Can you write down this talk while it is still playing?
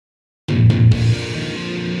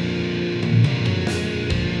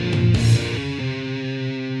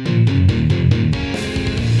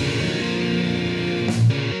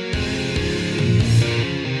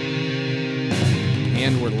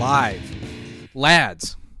live.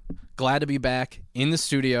 Lads, glad to be back in the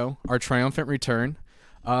studio, our triumphant return.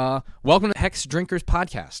 Welcome to Hexdrinkers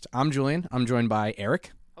podcast. I'm Julian. I'm joined by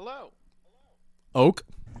Eric. Hello. Oak.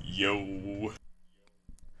 Yo.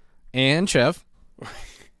 And Chev.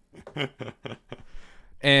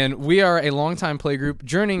 And we are a longtime playgroup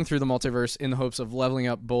journeying through the multiverse in the hopes of leveling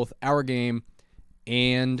up both our game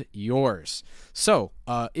and yours. So,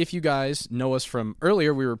 if you guys know us from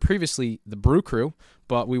earlier, we were previously the Brew Crew,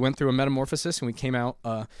 but we went through a metamorphosis and we came out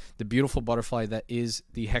the beautiful butterfly that is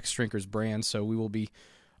the Hexdrinkers brand. So we will be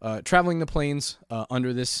traveling the plains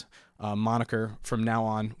under this moniker from now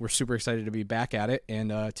on. We're super excited to be back at it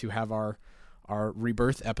and to have our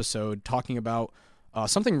rebirth episode talking about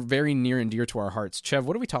something very near and dear to our hearts. Chev,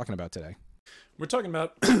 what are we talking about today? We're talking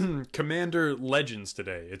about Commander Legends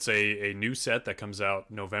today. It's a new set that comes out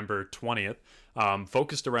November 20th,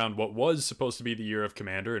 focused around what was supposed to be the year of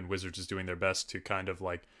Commander, and Wizards is doing their best to kind of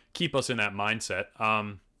like keep us in that mindset.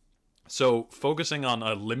 So focusing on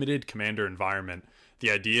a limited Commander environment, the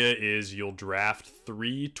idea is you'll draft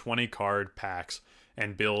 3 20-card packs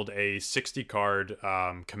and build a 60-card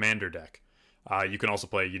Commander deck. You can also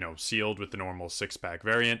play, sealed with the normal 6-pack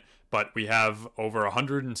variant, but we have over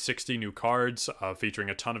 160 new cards featuring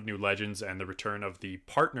a ton of new legends and the return of the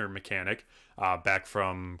partner mechanic back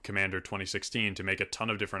from Commander 2016 to make a ton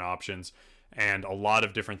of different options and a lot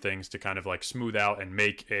of different things to kind of like smooth out and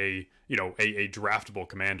make a draftable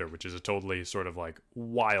commander, which is a totally sort of like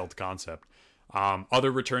wild concept.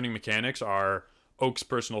 Other returning mechanics are Oak's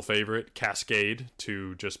personal favorite, Cascade,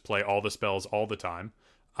 to just play all the spells all the time.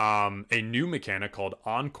 A new mechanic called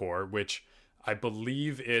Encore, which I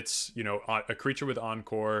believe it's, a creature with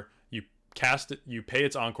Encore. You cast it, you pay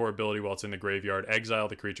its Encore ability while it's in the graveyard, exile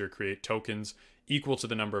the creature, create tokens equal to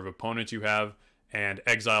the number of opponents you have, and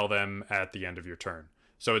exile them at the end of your turn.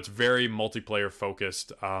 So it's very multiplayer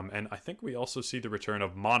focused, and I think we also see the return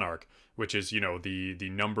of Monarch, which is, the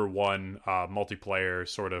number one multiplayer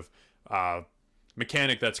sort of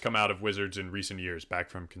mechanic that's come out of Wizards in recent years, back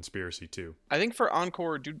from Conspiracy 2. I think for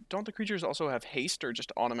Encore, don't the creatures also have haste or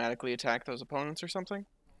just automatically attack those opponents or something?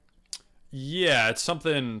 Yeah, it's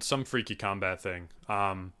some freaky combat thing.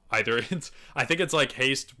 I think it's like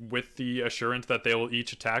haste with the assurance that they will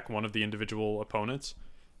each attack one of the individual opponents.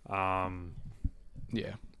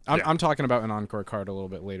 Yeah. I'm talking about an Encore card a little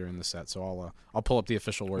bit later in the set, so I'll pull up the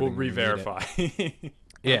official wording. We'll re-verify.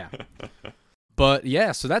 Yeah. But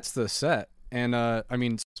yeah, so that's the set. And,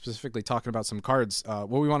 specifically talking about some cards, what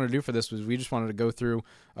we wanted to do for this was we just wanted to go through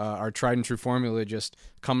our tried and true formula, just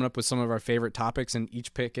coming up with some of our favorite topics and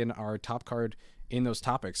each picking our top card in those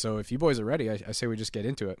topics. So if you boys are ready, I say we just get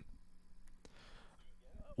into it.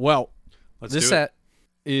 Well, this set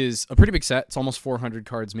is a pretty big set. It's almost 400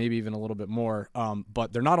 cards, maybe even a little bit more.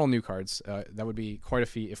 But they're not all new cards. That would be quite a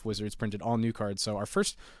feat if Wizards printed all new cards. So our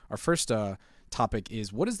first topic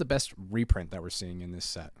is, what is the best reprint that we're seeing in this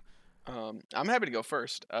set? I'm happy to go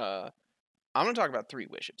first. I'm going to talk about 3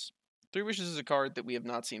 Wishes. 3 Wishes is a card that we have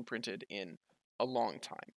not seen printed in a long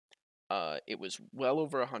time. It was well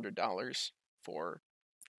over $100 for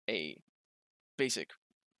a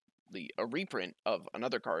reprint of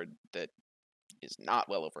another card that is not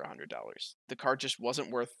well over $100. The card just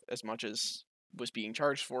wasn't worth as much as was being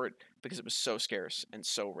charged for it because it was so scarce and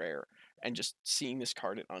so rare. And just seeing this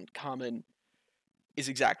card at Uncommon is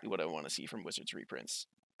exactly what I want to see from Wizards reprints.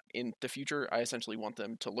 In the future, I essentially want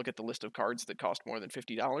them to look at the list of cards that cost more than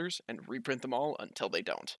 $50 and reprint them all until they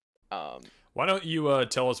don't. Why don't you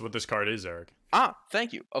tell us what this card is, Eric?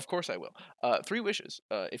 Thank you. Of course I will. 3 Wishes,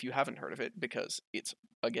 if you haven't heard of it, because it's,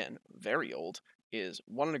 again, very old, is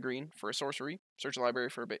 1 and a green for a sorcery. Search the library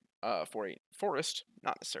for a forest,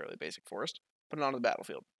 not necessarily a basic forest. Put it onto the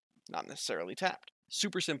battlefield, not necessarily tapped.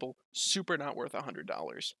 Super simple, super not worth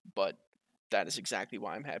 $100, but that is exactly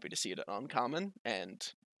why I'm happy to see it at Uncommon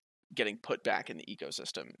and getting put back in the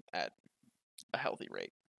ecosystem at a healthy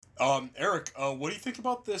rate. Eric, what do you think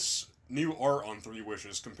about this new art on 3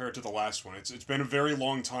 Wishes compared to the last one? It's been a very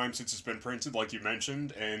long time since it's been printed, like you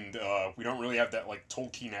mentioned, and we don't really have that like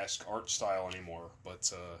Tolkien-esque art style anymore. But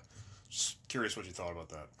just curious what you thought about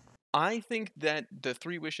that. I think that the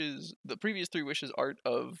previous 3 Wishes art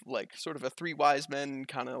of like sort of a 3 wise men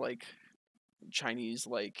kind of like Chinese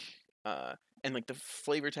like and like the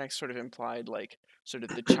flavor text sort of implied like sort of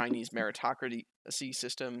the Chinese meritocracy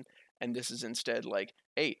system, and this is instead like,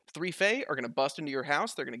 hey, 3 Fae are going to bust into your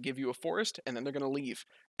house, they're going to give you a forest, and then they're going to leave.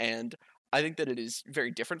 And I think that it is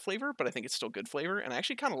very different flavor, but I think it's still good flavor, and I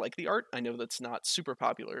actually kind of like the art. I know that's not super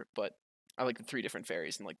popular, but I like the 3 different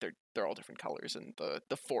fairies, and like they're all different colors, and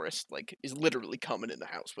the forest like is literally coming in the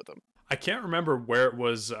house with them. I can't remember where it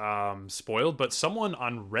was spoiled, but someone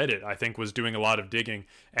on Reddit, I think, was doing a lot of digging,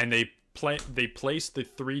 and they placed the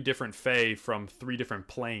 3 different fae from 3 different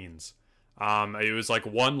planes. It was like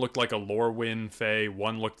one looked like a Lorwyn fae,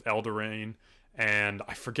 one looked Eldraine, and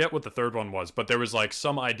I forget what the third one was, but there was like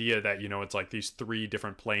some idea that, it's like these 3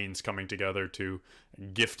 different planes coming together to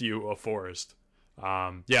gift you a forest.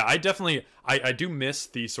 Yeah, I do miss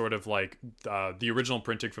the sort of like the original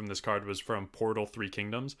printing from this card was from Portal 3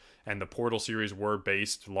 Kingdoms, and the Portal series were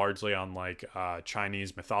based largely on like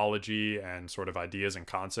Chinese mythology and sort of ideas and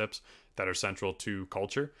concepts that are central to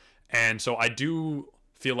culture. And so I do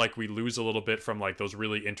feel like we lose a little bit from like those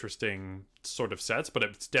really interesting sort of sets, but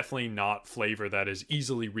it's definitely not flavor that is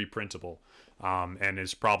easily reprintable. And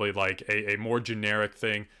is probably like a more generic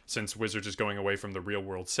thing, since Wizards is going away from the real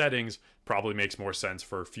world settings, probably makes more sense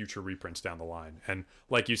for future reprints down the line. And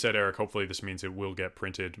like you said, Eric, hopefully this means it will get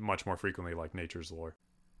printed much more frequently like Nature's Lore.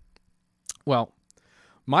 Well,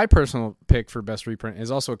 my personal pick for best reprint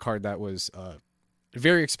is also a card that was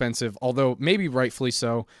very expensive, although maybe rightfully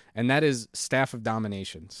so, and that is Staff of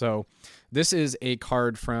Domination. So this is a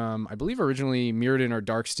card from, I believe, originally Mirrodin or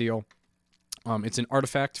Darksteel. It's an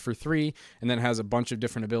artifact for 3, and then has a bunch of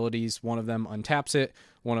different abilities. One of them untaps it,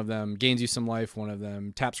 one of them gains you some life, one of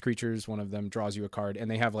them taps creatures, one of them draws you a card, and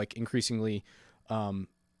they have like increasingly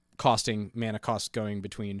costing mana costs going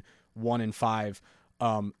between 1 and 5.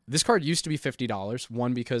 This card used to be $50.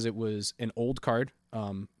 One, because it was an old card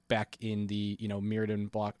back in the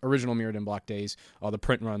original Mirrodin block days. The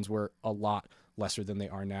print runs were a lot lesser than they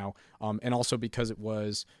are now, and also because it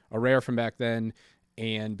was a rare from back then.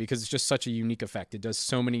 And because it's just such a unique effect, it does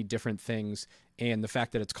so many different things, and the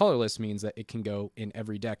fact that it's colorless means that it can go in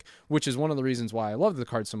every deck, which is one of the reasons why I love the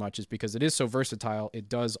card so much, is because it is so versatile. It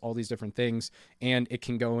does all these different things, and it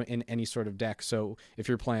can go in any sort of deck. So if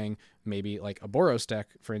you're playing maybe like a Boros deck,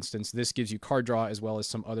 for instance, this gives you card draw as well as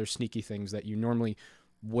some other sneaky things that you normally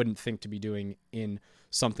wouldn't think to be doing in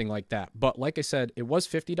something like that. But like I said, it was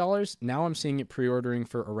 $50. Now I'm seeing it pre-ordering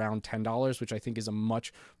for around $10, which I think is a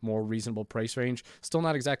much more reasonable price range. Still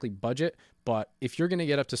not exactly budget, but if you're going to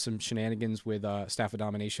get up to some shenanigans with Staff of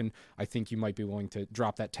Domination, I think you might be willing to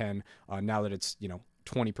drop that 10 now that it's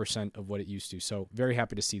 20% of what it used to. So very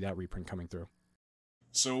happy to see that reprint coming through.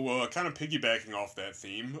 So kind of piggybacking off that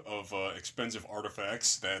theme of expensive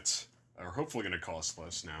artifacts that are hopefully going to cost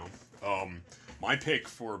less now. My pick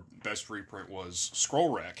for best reprint was Scroll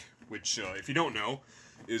Rack, which, if you don't know,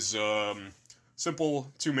 is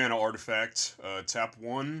simple 2-mana artifact. Tap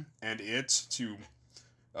 1 and it to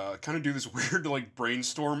kind of do this weird like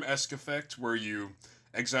brainstorm-esque effect where you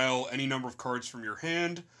exile any number of cards from your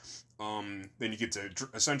hand. Then you get to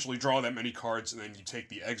essentially draw that many cards, and then you take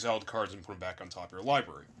the exiled cards and put them back on top of your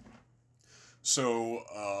library. So,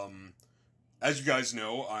 as you guys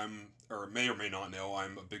know, or may or may not know,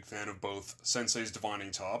 I'm a big fan of both Sensei's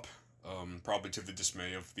Divining Top, probably to the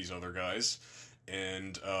dismay of these other guys,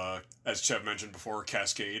 and, as Chev mentioned before,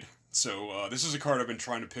 Cascade. So, this is a card I've been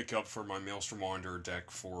trying to pick up for my Maelstrom Wanderer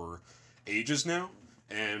deck for ages now,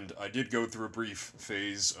 and I did go through a brief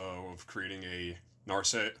phase of creating a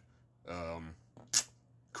Narset,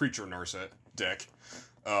 creature Narset deck,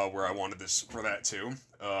 where I wanted this for that too,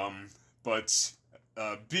 but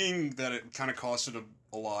being that it kind of costed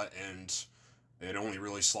a lot and it only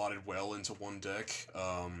really slotted well into one deck,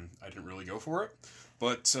 I didn't really go for it.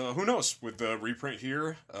 But who knows? With the reprint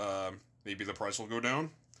here, maybe the price will go down.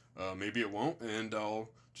 Maybe it won't, and I'll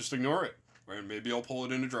just ignore it. And maybe I'll pull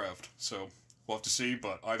it in a draft. So we'll have to see,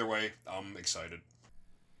 but either way, I'm excited.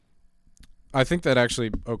 I think that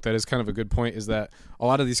actually, Oak, that is kind of a good point, is that a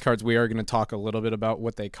lot of these cards, we are going to talk a little bit about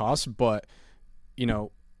what they cost, but,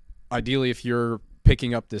 ideally if you're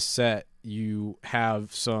picking up this set, you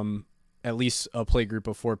have at least a play group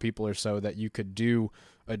of 4 people or so that you could do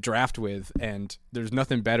a draft with, and there's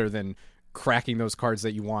nothing better than cracking those cards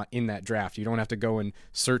that you want in that draft. You don't have to go and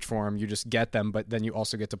search for them, you just get them, but then you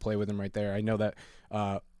also get to play with them right there. I know that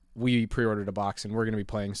we pre-ordered a box, and we're going to be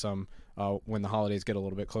playing some when the holidays get a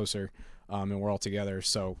little bit closer, and we're all together.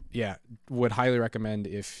 So yeah, would highly recommend,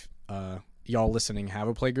 if y'all listening have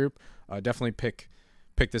a play group, definitely pick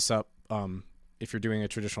this up. If you're doing a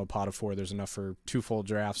traditional pot of 4, there's enough for 2 full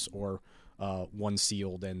drafts or 1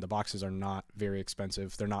 sealed, and the boxes are not very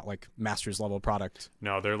expensive. They're not like Masters level product.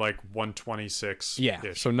 No, they're like 126. Yeah,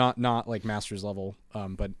 so not like Masters level,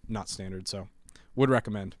 but not standard. So would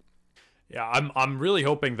recommend. Yeah, I'm really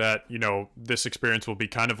hoping that, this experience will be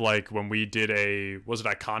kind of like when we did was it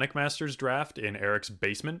Iconic Masters draft in Eric's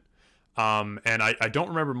basement? And I don't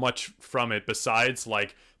remember much from it besides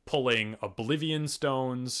like pulling Oblivion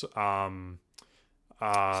Stones. Someone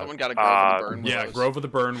got a Grove of the Burn Yeah, Willows. Grove of the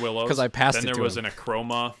Burn Willows. 'Cause I passed then it there to was him. an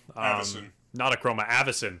Acroma. Avacyn. Not Acroma,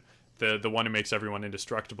 Avacyn. The one who makes everyone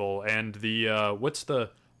indestructible. And the what's the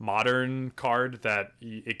modern card that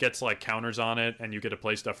it gets like counters on it and you get to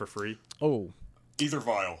play stuff for free? Oh, Ether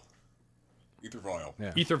Vial.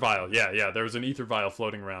 yeah. Ether Vial, yeah. There was an Ether Vial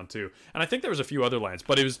floating around too. And I think there was a few other lands,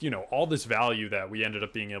 but it was, all this value that we ended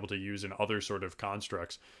up being able to use in other sort of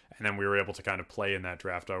constructs. And then we were able to kind of play in that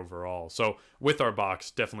draft overall. So with our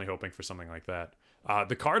box, definitely hoping for something like that.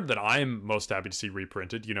 The card that I'm most happy to see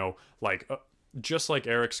reprinted, just like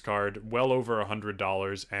Eric's card, well over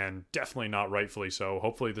 $100 and definitely not rightfully so.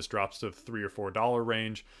 Hopefully this drops to the $3 or $4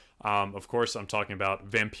 range. Of course, I'm talking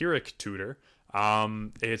about Vampiric Tutor.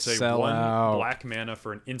 It's a Sell 1 out. black mana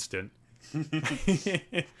for an instant.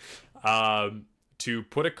 To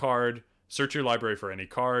put a card, search your library for any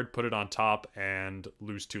card, put it on top, and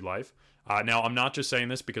lose 2 life. Now, I'm not just saying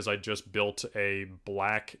this because I just built a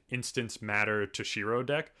black Instance Matter Toshiro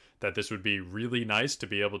deck, that this would be really nice to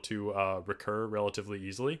be able to recur relatively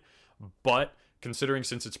easily. But considering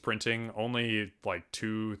since it's printing only like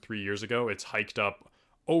 2-3 years ago, it's hiked up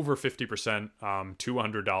over 50%,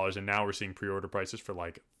 $200, and now we're seeing pre-order prices for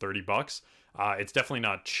like $30. It's definitely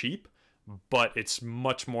not cheap, but it's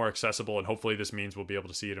much more accessible, and hopefully this means we'll be able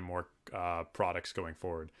to see it in more products going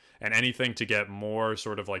forward. And anything to get more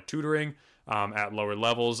sort of like tutoring at lower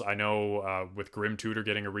levels. I know with Grim Tutor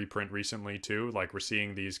getting a reprint recently too, like we're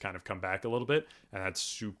seeing these kind of come back a little bit, and that's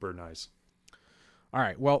super nice. All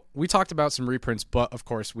right. Well, we talked about some reprints, but of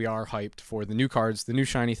course we are hyped for the new cards, the new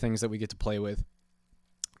shiny things that we get to play with.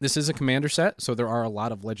 This is a commander set, so there are a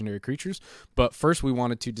lot of legendary creatures. But first, we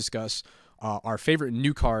wanted to discuss our favorite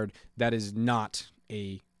new card that is not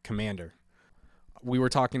a commander. We were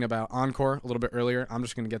talking about Encore a little bit earlier. I'm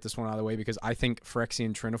just going to get this one out of the way because I think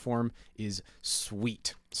Phyrexian Triniform is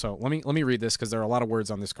sweet. So let me read this because there are a lot of words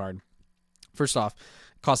on this card. First off,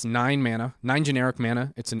 it costs 9 mana, 9 generic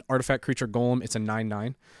mana. It's an artifact creature golem. It's a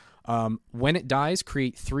 9/9. When it dies,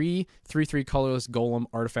 create 3/3 colorless golem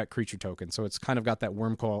artifact creature token. So it's kind of got that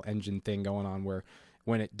Wormcoil Engine thing going on where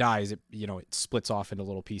when it dies, it splits off into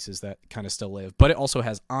little pieces that kind of still live. But it also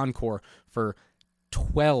has Encore for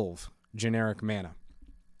 12 generic mana.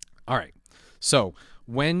 All right. So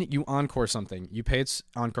when you Encore something, you pay its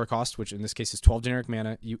Encore cost, which in this case is 12 generic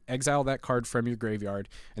mana. You exile that card from your graveyard,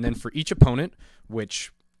 and then for each opponent,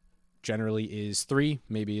 which generally is 3,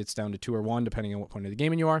 maybe it's down to 2 or 1, depending on what point of the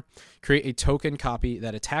game you are, create a token copy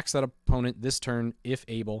that attacks that opponent this turn, if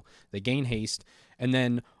able. They gain haste, and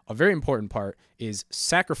then a very important part is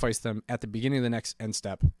sacrifice them at the beginning of the next end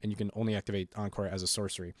step, and you can only activate Encore as a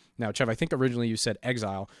sorcery. Now, Chev, I think originally you said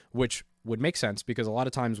exile, which would make sense because a lot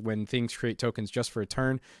of times when things create tokens just for a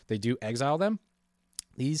turn, they do exile them.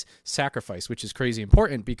 These sacrifice, which is crazy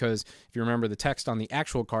important because if you remember the text on the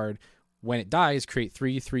actual card, when it dies, create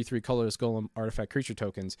 3/3 colorless golem artifact creature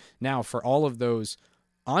tokens. Now, for all of those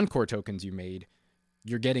Encore tokens you made,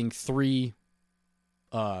 you're getting 3/3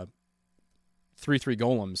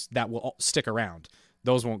 golems that will stick around.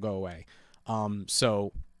 Those won't go away.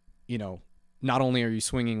 So, not only are you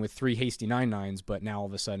swinging with 3 hasty 9/9s, but now all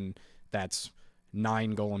of a sudden that's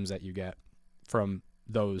 9 golems that you get from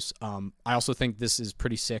those. I also think this is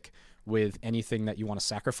pretty sick with anything that you want to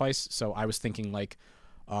sacrifice. So I was thinking like,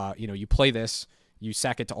 you play this, you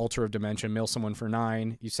sack it to Altar of Dimension, mill someone for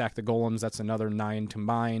 9, you sack the golems, that's another 9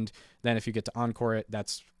 combined. Then if you get to Encore it,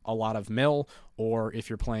 that's a lot of mill. Or if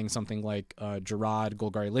you're playing something like Gerard,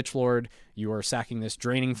 Golgari Lichlord, you are sacking this,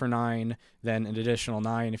 draining for 9, then an additional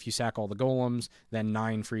 9 if you sack all the golems, then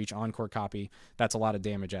 9 for each Encore copy. That's a lot of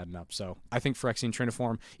damage adding up. So I think Phyrexian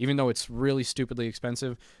Triniform, even though it's really stupidly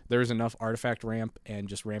expensive, there's enough artifact ramp and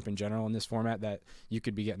just ramp in general in this format that you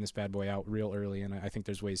could be getting this bad boy out real early, and I think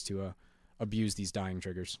there's ways to abuse these dying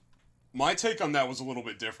triggers. My take on that was a little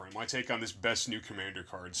bit different. My take on this best new commander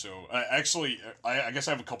card. So, I guess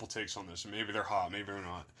I have a couple takes on this, and maybe they're hot, maybe they're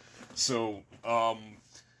not. So,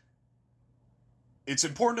 it's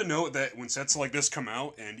important to note that when sets like this come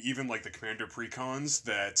out, and even like the commander precons,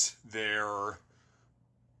 that their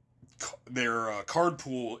card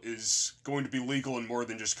pool is going to be legal in more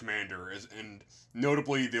than just commander, and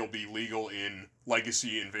notably they'll be legal in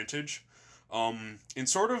legacy and vintage. And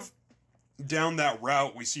sort of down that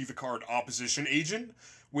route, we see the card Opposition Agent,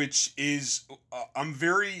 which is, I'm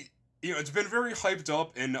very, it's been very hyped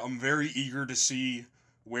up, and I'm very eager to see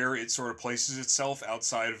where it sort of places itself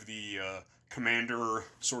outside of the commander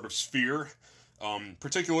sort of sphere,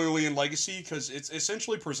 particularly in Legacy, because it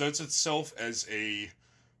essentially presents itself as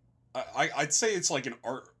I'd say it's like an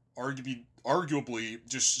arguably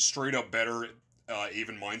just straight up better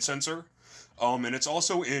Even Mind Sensor, and it's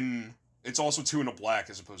also 2 in a black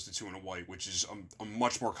as opposed to 2 in a white, which is a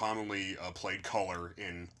much more commonly played color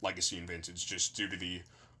in Legacy and Vintage, just due to the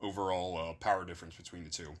overall power difference between the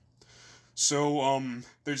two. So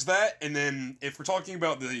there's that, and then if we're talking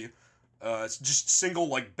about the just single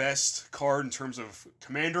like best card in terms of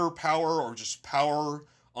commander power or just power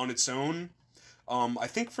on its own, I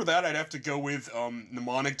think for that I'd have to go with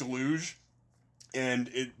Mnemonic Deluge,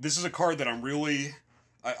 and this is a card that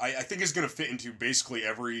I think is going to fit into basically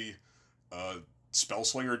every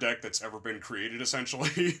Spellslinger deck that's ever been created,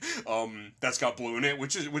 essentially. That's got blue in it,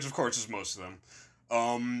 which of course is most of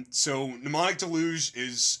them. So Mnemonic Deluge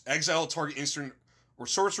is exile target instant or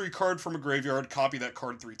sorcery card from a graveyard, copy that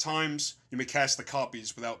card 3 times. You may cast the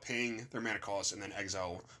copies without paying their mana cost, and then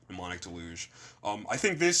exile Mnemonic Deluge. I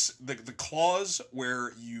think the clause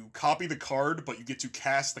where you copy the card but you get to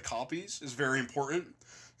cast the copies is very important,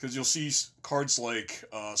 because you'll see cards like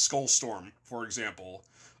Skull Storm, for example.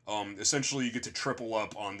 Essentially, you get to triple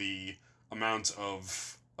up on the amount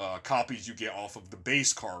of copies you get off of the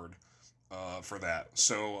base card for that.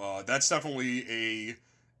 So that's definitely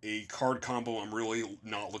a card combo I'm really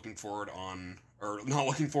not looking forward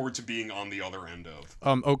to being on the other end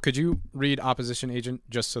of. Could you read Opposition Agent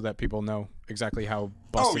just so that people know exactly how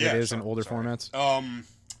busted it is in older formats?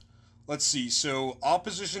 Let's see. So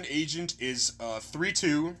Opposition Agent is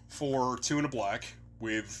 3/2 for 2 in a black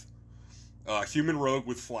with Human Rogue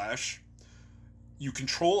with Flash. You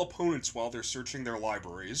control opponents while they're searching their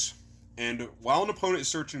libraries, and while an opponent is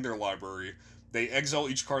searching their library, they exile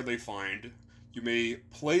each card they find. You may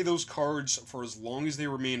play those cards for as long as they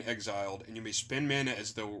remain exiled, and you may spend mana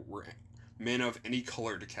as though it were mana of any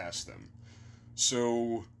color to cast them.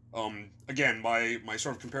 So, again, my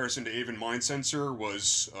sort of comparison to Aven Mind Sensor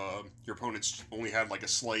was your opponents only had like a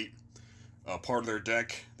slight part of their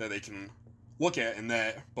deck that they can look at in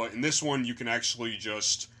that, but in this one you can actually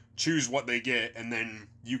just choose what they get, and then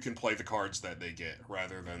you can play the cards that they get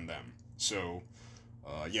rather than them. So,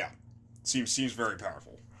 yeah, seems very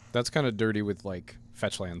powerful. That's kind of dirty with like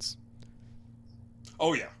fetch lands.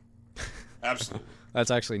 Oh yeah, absolutely.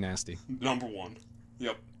 That's actually nasty. Number 1.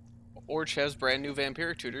 Yep. Or Chev's brand new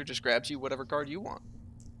Vampiric Tutor just grabs you whatever card you want.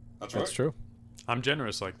 That's right. That's true. I'm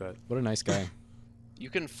generous like that. What a nice guy. You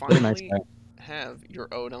can finally have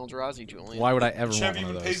your own Eldrazi, Julian. Why would I ever Chev want one of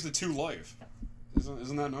even those? pays the 2 life.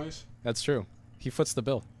 Isn't that nice? That's true. He foots the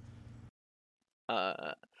bill.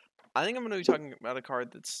 I think I'm going to be talking about a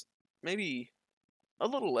card that's maybe a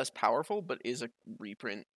little less powerful, but is a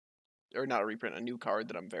reprint, or not a reprint, a new card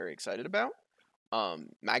that I'm very excited about.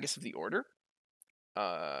 Magus of the Order.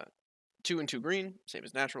 2 and 2 green, same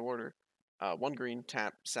as Natural Order. 1 green,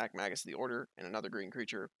 tap, sack Magus of the Order, and another green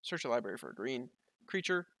creature. Search the library for a green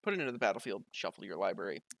creature, put it into the battlefield, shuffle your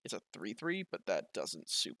library. It's a 3/3, but that doesn't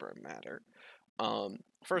super matter.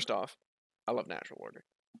 First off, I love Natural Order.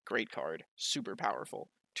 Great card, super powerful.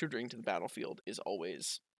 Tutoring to the battlefield is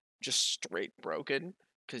always just straight broken,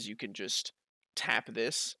 because you can just tap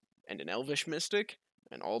this and an Elvish Mystic,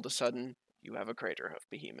 and all of a sudden you have a Craterhoof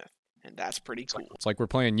Behemoth, and that's pretty cool. It's like we're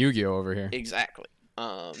playing Yu-Gi-Oh over here. Exactly.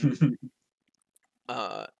 And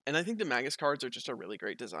I think the Magus cards are just a really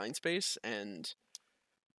great design space, and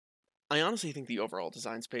I honestly think the overall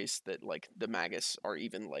design space that like the Magus are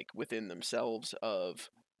even like within themselves of,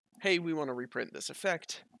 hey, we want to reprint this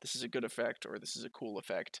effect, this is a good effect, or this is a cool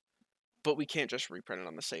effect, but we can't just reprint it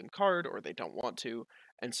on the same card, or they don't want to,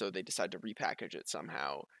 and so they decide to repackage it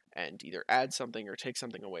somehow and either add something or take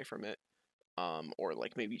something away from it, or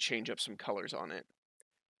like maybe change up some colors on it.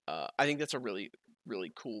 I think that's a really,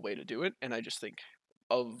 really cool way to do it, and I just think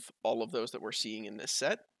of all of those that we're seeing in this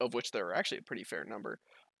set, of which there are actually a pretty fair number,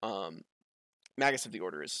 Magus of the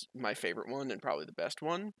Order is my favorite one and probably the best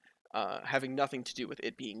one, having nothing to do with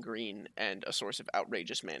it being green and a source of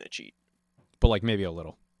outrageous mana cheat. But like maybe a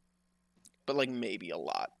little. But like maybe a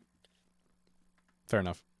lot. Fair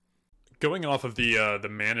enough. Going off of the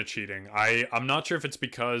mana cheating, I'm not sure if it's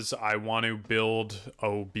because I want to build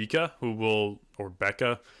Becca, who we'll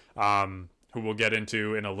get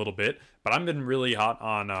into in a little bit, but I've been really hot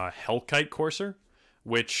on Hellkite Courser,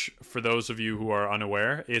 which, for those of you who are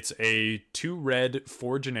unaware, it's a 2 red,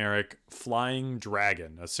 4 generic flying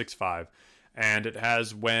dragon, a 6/5, and it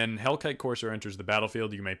has, when Hellkite Courser enters the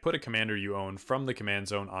battlefield, you may put a commander you own from the command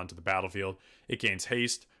zone onto the battlefield. It gains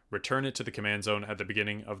haste. Return it to the command zone at the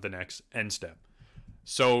beginning of the next end step.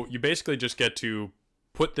 So you basically just get to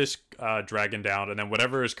put this dragon down, and then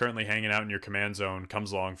whatever is currently hanging out in your command zone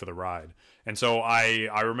comes along for the ride. And so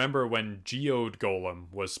I remember when Geode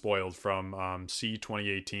Golem was spoiled from C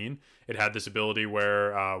 2018, it had this ability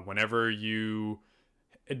where whenever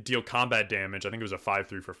deal combat damage. I think it was a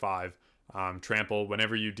 5/3 for 5. Trample.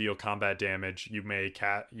 Whenever you deal combat damage, you may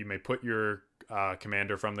put your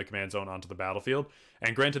commander from the command zone onto the battlefield.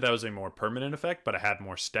 And granted, that was a more permanent effect, but it had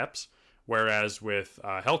more steps. Whereas with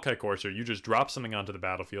Hellkite Courser, you just drop something onto the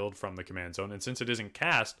battlefield from the command zone, and since it isn't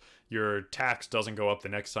cast, your tax doesn't go up the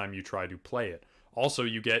next time you try to play it. Also,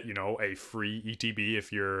 you get, a free ETB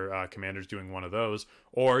if your commander's doing one of those,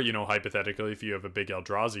 or, hypothetically, if you have a big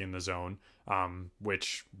Eldrazi in the zone,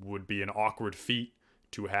 which would be an awkward feat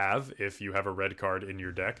to have if you have a red card in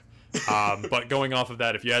your deck. But going off of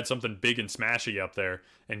that, if you had something big and smashy up there,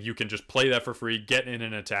 and you can just play that for free, get in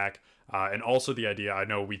an attack, and also the idea, I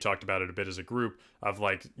know we talked about it a bit as a group, of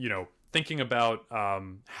thinking about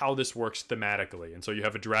how this works thematically. And so you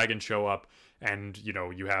have a dragon show up, and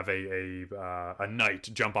you have a knight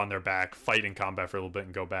jump on their back, fight in combat for a little bit,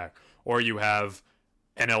 and go back. Or you have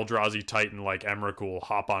an Eldrazi Titan like Emrakul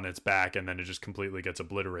hop on its back, and then it just completely gets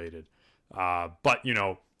obliterated. But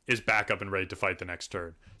is back up and ready to fight the next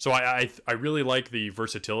turn. So I really like the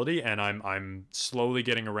versatility, and I'm slowly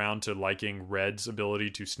getting around to liking Red's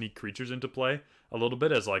ability to sneak creatures into play a little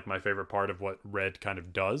bit as my favorite part of what Red kind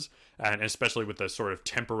of does, and especially with the sort of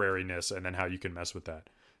temporariness and then how you can mess with that.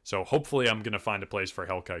 So hopefully I'm going to find a place for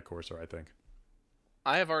Hellkite Courser, I think.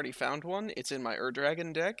 I have already found one. It's in my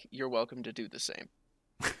Ur-Dragon deck. You're welcome to do the same.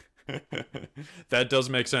 That does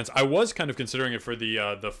make sense. I was kind of considering it for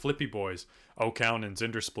the Flippy Boys, O'Count and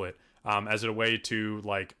Zindersplit, as a way to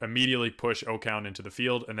immediately push O'Count into the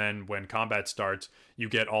field, and then when combat starts, you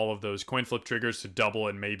get all of those coin flip triggers to double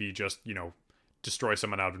and maybe just destroy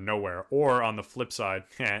someone out of nowhere. Or on the flip side,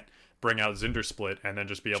 bring out Zindersplit and then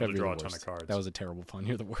just be able to draw a ton of cards. That was a terrible pun.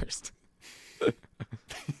 You're the worst.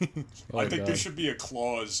 I think there should be a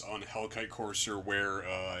clause on Hellkite Courser where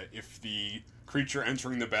if the creature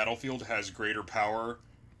entering the battlefield has greater power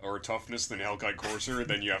or toughness than Hellkite Courser,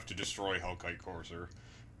 then you have to destroy Hellkite Courser.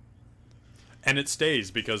 And it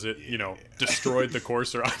stays because it, destroyed the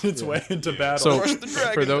Courser on its way into battle. So, Crush the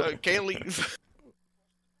dragon, can't leave.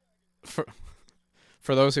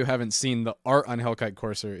 For those who haven't seen, the art on Hellkite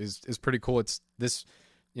Courser is pretty cool. It's this,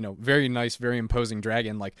 very nice, very imposing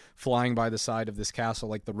dragon, flying by the side of this castle,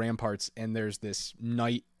 like the ramparts, and there's this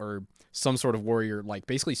knight or some sort of warrior,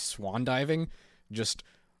 basically swan diving just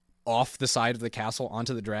off the side of the castle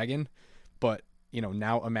onto the dragon. But,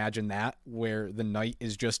 now imagine that, where the knight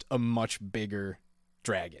is just a much bigger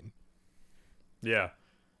dragon. Yeah.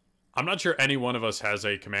 I'm not sure any one of us has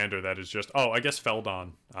a commander that is just, I guess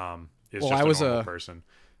Feldon is just a normal person.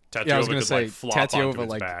 Yeah, I was going to say, flop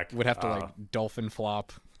Tatiova back. would have to dolphin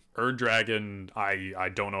flop. Ur-Dragon,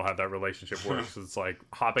 I don't know how that relationship works. It's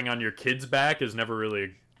hopping on your kid's back is never really a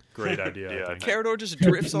great idea. Yeah. I think. Carador just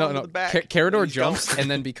drifts onto the back. Carador jumps,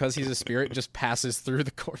 and then because he's a spirit, just passes through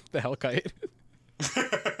the Hellkite.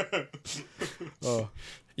 Oh.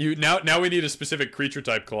 Now we need a specific creature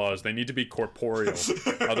type clause. They need to be corporeal.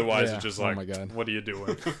 Otherwise, it's just oh my God. What are you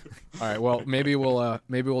doing? All right. Well, maybe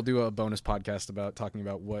we'll do a bonus podcast about talking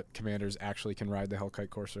about what commanders actually can ride the Hellkite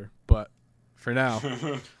Courser. But for now,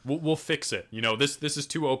 we'll fix it. This is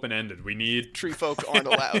too open ended. We need Tree folk aren't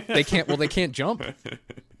allowed. they can't jump.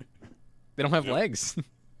 They don't have legs.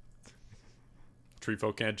 Tree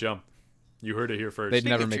folk can't jump. You heard it here first. They'd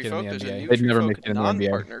never make it in the NBA. They'd never make it in the NBA.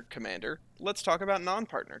 Non-partner commander. Let's talk about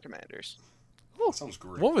non-partner commanders. Oh, sounds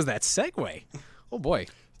great. What was that segue? Oh boy.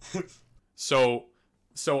 So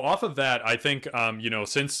off of that, I think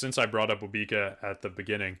since I brought up Obika at the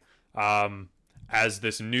beginning, as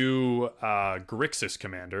this new Grixis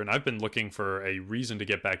commander, and I've been looking for a reason to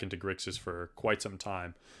get back into Grixis for quite some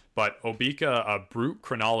time. But Obika, a Brute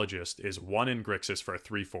Chronologist, is 1 in Grixis for a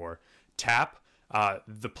 3/4. Tap.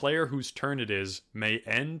 The player whose turn it is may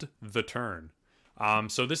end the turn.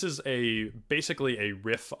 So this is basically a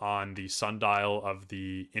riff on the sundial of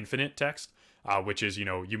the Infinite text, which is,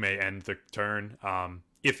 you may end the turn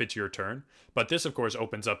if it's your turn. But this, of course,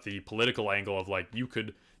 opens up the political angle of, you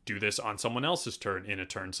could do this on someone else's turn in a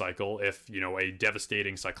turn cycle if, a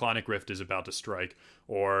devastating cyclonic rift is about to strike,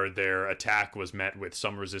 or their attack was met with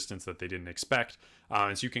some resistance that they didn't expect.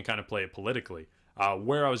 And so you can kind of play it politically.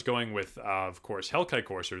 Where I was going with, of course, Hellkite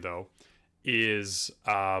Courser, though, is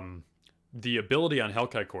the ability on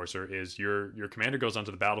Hellkite Courser is your commander goes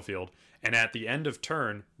onto the battlefield, and at the end of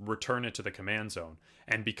turn, return it to the command zone.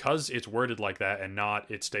 And because it's worded like that and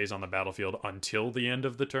not it stays on the battlefield until the end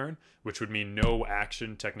of the turn, which would mean no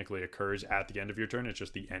action technically occurs at the end of your turn, it's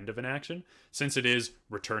just the end of an action. Since it is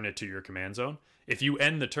return it to your command zone, if you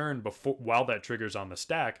end the turn while that triggers on the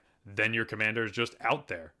stack, then your commander is just out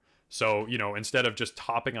there. So, instead of just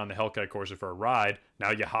hopping on the Hellkite Courser for a ride,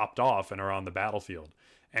 now you hopped off and are on the battlefield.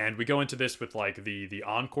 And we go into this with like the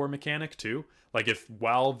encore mechanic too. Like if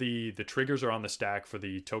while the triggers are on the stack for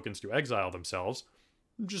the tokens to exile themselves,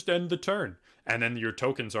 just end the turn, and then your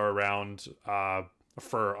tokens are around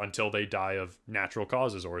for until they die of natural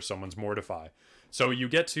causes or someone's mortify. So you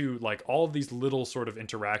get to like all of these little sort of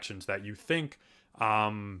interactions that you think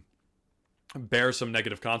bear some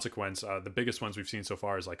negative consequence. The biggest ones we've seen so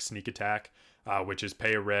far is like sneak attack, which is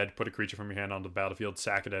pay a red, put a creature from your hand onto the battlefield,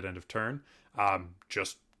 sack it at end of turn.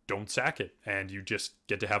 Just don't sack it, and you just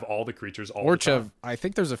get to have all the creatures all the time. I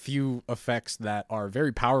think there's a few effects that are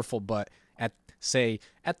very powerful, but at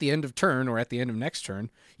the end of turn or at the end of next turn,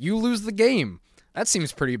 you lose the game. That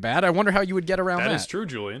seems pretty bad. I wonder how you would get around that. That is true,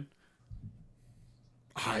 Julian.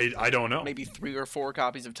 I don't know. Maybe 3 or 4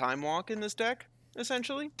 copies of Time Walk in this deck,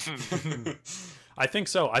 essentially. I think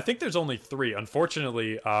so. I think there's only 3.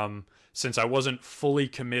 Unfortunately, since I wasn't fully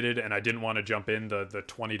committed and I didn't want to jump in the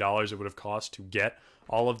 $20 it would have cost to get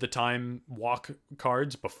all of the Time Walk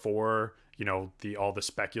cards before, you know, all the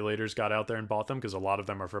speculators got out there and bought them, because a lot of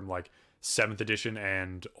them are from like 7th edition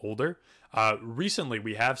and older. Recently,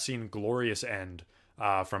 we have seen Glorious End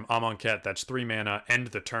from Amonkhet. That's 3 mana, end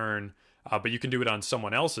the turn, but you can do it on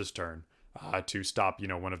someone else's turn to stop, you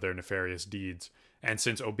know, one of their nefarious deeds. And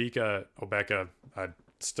since Obeka,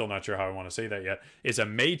 still not sure how I want to say that yet, is a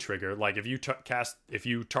May trigger. Like if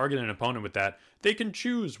you target an opponent with that, they can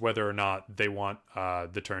choose whether or not they want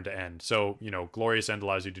the turn to end. So, you know, Glorious End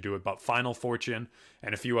allows you to do it, but Final Fortune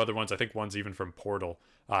and a few other ones, I think one's even from Portal,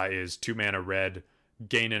 is 2 mana red,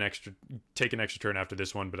 take an extra turn after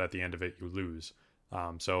this one, but at the end of it you lose.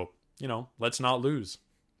 So, you know, let's not lose.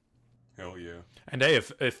 Hell yeah. And hey,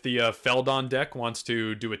 if the Feldon deck wants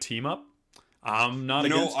to do a team up, I'm not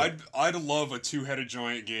against it. I'd love a 2-headed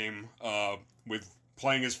giant game with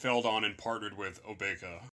playing as Feldon and partnered with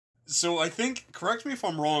Obeka. So I think, correct me if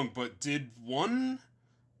I'm wrong, but did one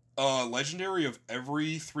legendary of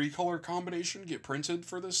every 3-color combination get printed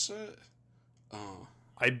for this set?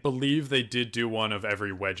 I believe they did do one of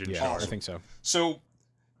every wedge and Yeah, I think so. So,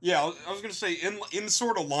 yeah, I was gonna say in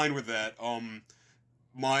sort of line with that,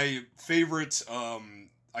 my favorite,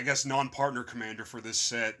 I guess, non-partner commander for this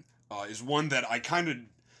set is one that I kind of,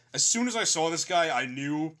 as soon as I saw this guy, I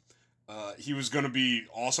knew he was going to be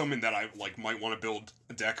awesome and that I might want to build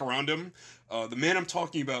a deck around him. The man I'm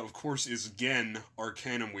talking about, of course, is Gen,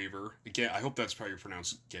 Arcanum Weaver. Again, I hope that's how you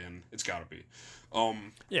pronounce Gen. It's got to be.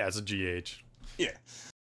 Yeah, it's a GH. Yeah.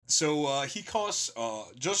 So he costs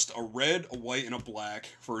just a red, a white, and a black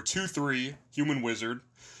for a 2/3 human wizard.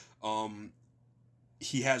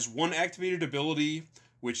 He has one activated ability,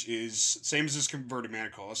 which is same as his converted mana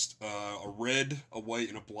cost, a red, a white,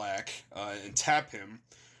 and a black, and tap him,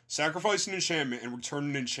 sacrifice an enchantment, and return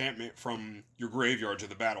an enchantment from your graveyard to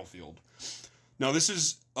the battlefield. Now this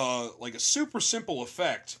is like a super simple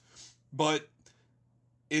effect, but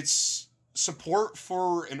it's support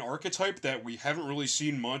for an archetype that we haven't really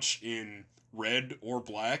seen much in red or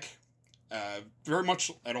black, very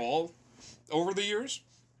much at all over the years.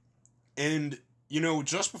 And you know,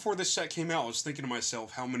 just before this set came out, I was thinking to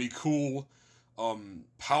myself how many cool,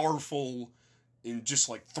 powerful, and just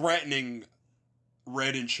like threatening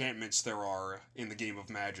red enchantments there are in the game of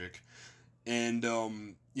Magic. And,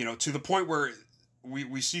 you know, to the point where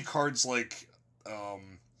we see cards like,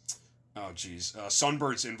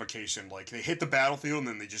 Sunbird's Invocation. Like, they hit the battlefield and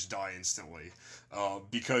then they just die instantly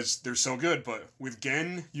because they're so good. But with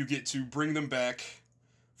Gen, you get to bring them back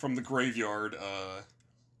from the graveyard,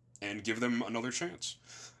 and give them another chance.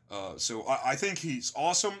 So I think he's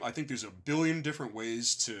awesome. I think there's a billion different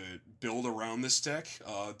ways to build around this deck.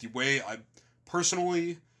 The way I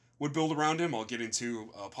personally would build around him, I'll get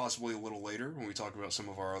into possibly a little later when we talk about some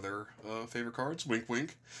of our other favorite cards. Wink,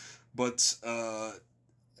 wink. But I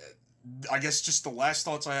guess just the last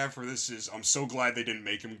thoughts I have for this is I'm so glad they didn't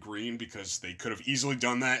make him green, because they could have easily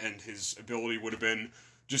done that and his ability would have been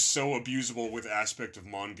just so abusable with Aspect of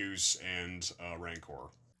Mongoose and Rancor.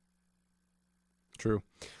 True.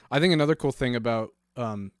 I think another cool thing about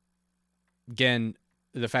Gen,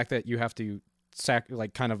 the fact that you have to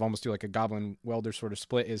kind of almost do like a Goblin Welder sort of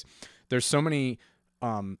split, is there's so many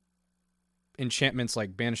enchantments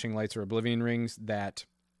like Banishing Lights or Oblivion Rings that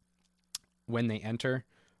when they enter,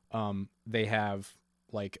 they have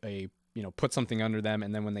like a, you know, put something under them,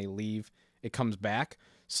 and then when they leave, it comes back.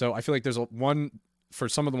 So I feel like there's one for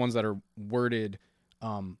some of the ones that are worded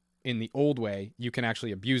in the old way, you can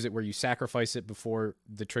actually abuse it where you sacrifice it before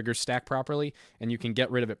the triggers stack properly, and you can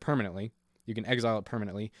get rid of it permanently. You can exile it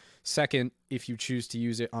permanently. Second, if you choose to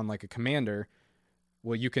use it on like a commander,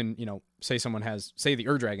 well, you can, you know, say the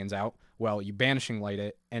Ur Dragon's out, well, you Banishing Light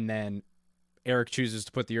it, and then Eric chooses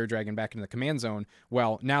to put the Ur Dragon back into the command zone.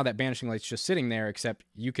 Well, now that Banishing Light's just sitting there, except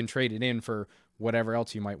you can trade it in for whatever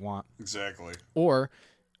else you might want. Exactly. Or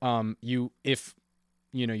you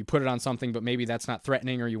put it on something, but maybe that's not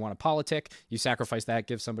threatening, or you want a politic, you sacrifice that,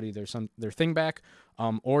 give somebody their thing back.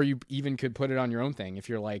 Or you even could put it on your own thing. If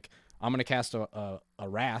you're like, I'm going to cast a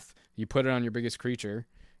Wrath, you put it on your biggest creature,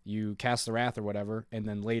 you cast the Wrath or whatever, and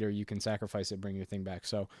then later you can sacrifice it, bring your thing back.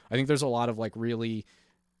 So I think there's a lot of like really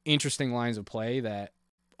interesting lines of play that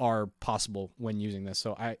are possible when using this.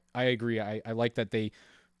 So I agree. I like that they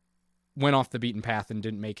went off the beaten path and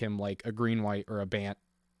didn't make him like a green-white or a Bant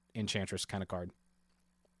Enchantress kind of card.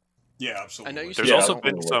 Yeah, absolutely. I know you There's said also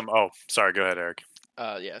been some. Oh, sorry. Go ahead, Eric.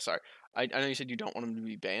 Yeah, sorry. I know you said you don't want him to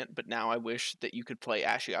be Bant, but now I wish that you could play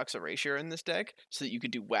Ashiok's Erasure in this deck so that you could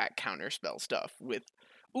do whack counter spell stuff with.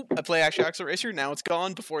 Oop, I play Ashiok's Erasure, now it's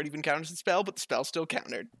gone before it even counters the spell, but the spell's still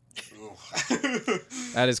countered.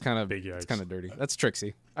 That is kind of Big it's yikes. kind of dirty. That's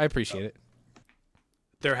tricksy. I appreciate it.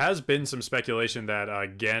 There has been some speculation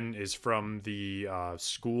that Gen is from the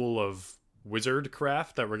school of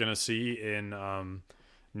Wizardcraft that we're going to see in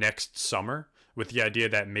next summer, with the idea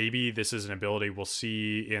that maybe this is an ability we'll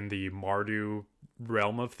see in the Mardu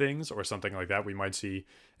realm of things or something like that. We might see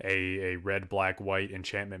a red, black, white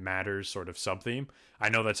enchantment matters sort of sub-theme. I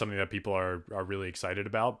know that's something that people are really excited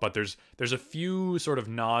about, but there's a few sort of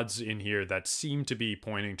nods in here that seem to be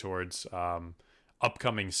pointing towards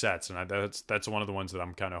upcoming sets, and that's one of the ones that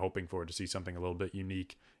I'm kind of hoping for, to see something a little bit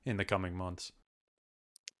unique in the coming months.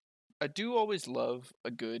 I do always love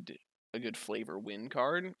a good flavor win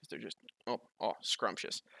card because they're just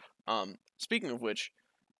scrumptious. Speaking of which,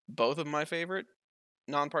 both of my favorite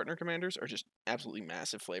non-partner commanders are just absolutely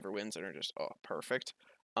massive flavor wins and are just perfect.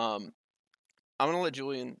 I'm gonna let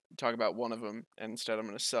Julian talk about one of them, and instead I'm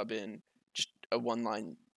gonna sub in just a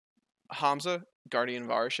one-line Hamza, Guardian of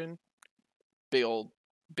Arshan, big old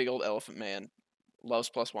elephant man, loves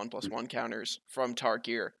 +1/+1 counters from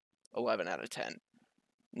Tarkir, 11 out of 10.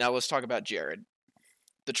 Now let's talk about Jared,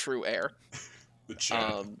 the true heir. The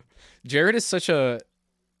chat. Jared is such a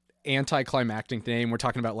anticlimactic name. We're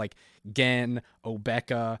talking about like Gen,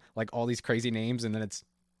 Obeka, like all these crazy names, and then it's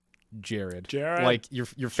Jared. Jared. Like your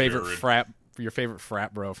favorite Jared.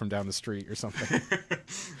 frat bro from down the street or something.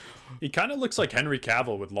 He kind of looks like Henry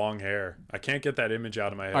Cavill with long hair. I can't get that image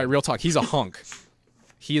out of my head. All right, real talk. He's a hunk.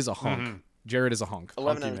 He is a hunk. Mhm. Jared is a hunk.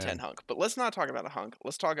 11 Hunky out of 10 man. hunk. But let's not talk about a hunk.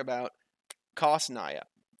 Let's talk about Kos Naya,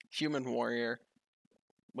 human warrior.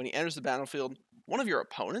 When he enters the battlefield, one of your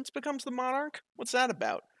opponents becomes the monarch? What's that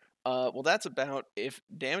about? Well, that's about if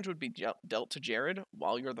damage would be dealt to Jared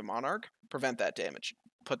while you're the monarch, prevent that damage.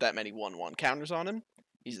 Put that many 1/1 counters on him.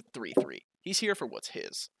 He's a 3/3. He's here for what's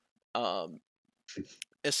his.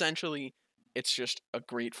 Essentially, it's just a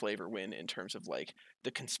great flavor win in terms of like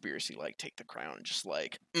the conspiracy, like take the crown, just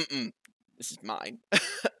like this is mine.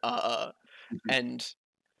 And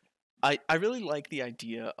I really like the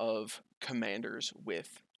idea of commanders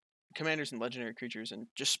and legendary creatures and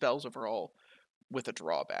just spells overall with a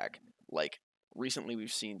drawback. Like recently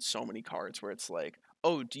we've seen so many cards where it's like,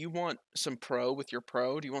 oh, do you want some pro with your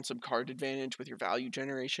pro? Do you want some card advantage with your value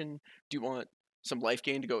generation? Do you want some life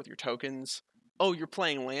gain to go with your tokens? Oh, you're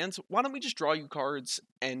playing lands? Why don't we just draw you cards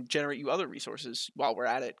and generate you other resources while we're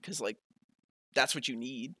at it? Because, like, that's what you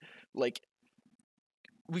need. Like,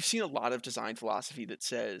 we've seen a lot of design philosophy that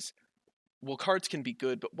says, well, cards can be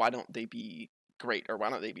good, but why don't they be great? Or why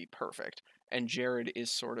don't they be perfect? And Jared is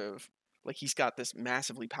sort of, like, he's got this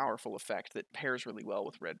massively powerful effect that pairs really well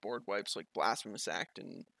with red board wipes, like Blasphemous Act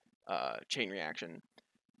and Chain Reaction.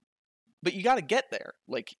 But you got to get there.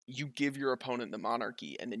 Like, you give your opponent the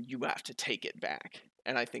monarchy, and then you have to take it back.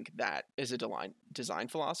 And I think that is a design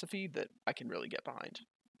philosophy that I can really get behind.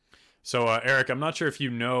 So, Eric, I'm not sure if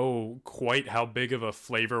you know quite how big of a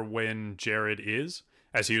flavor win Jared is,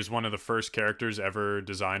 as he was one of the first characters ever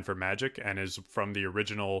designed for Magic and is from the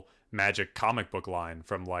original Magic comic book line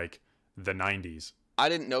from, like, the 90s. I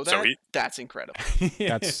didn't know that. So That's incredible.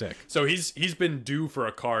 That's sick. So he's been due for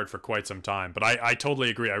a card for quite some time, but I totally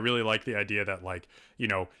agree. I really like the idea that, like, you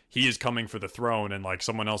know, he is coming for the throne, and like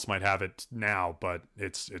someone else might have it now, but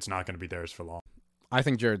it's not going to be theirs for long. I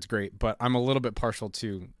think Jared's great, but I'm a little bit partial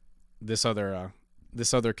to this other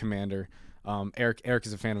commander. Eric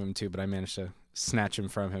is a fan of him too, but I managed to snatch him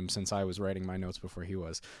from him since I was writing my notes before he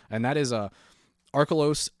was, and that is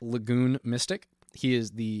Arkelos Lagoon Mystic. He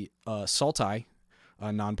is the Sultai.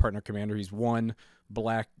 Non-partner commander. He's 1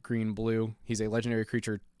 black, green, blue. He's a legendary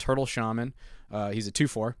creature, Turtle Shaman. He's a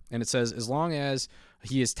 2/4, and it says as long as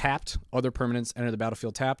he is tapped, other permanents enter the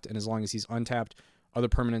battlefield tapped, and as long as he's untapped, other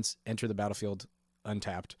permanents enter the battlefield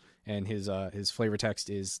untapped. and his flavor text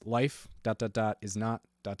is life ... is not ...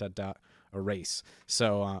 erase.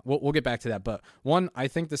 So we'll get back to that. But one, I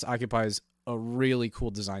think this occupies a really cool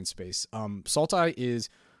design space. Sultai is,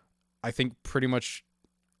 I think, pretty much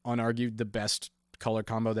unargued the best color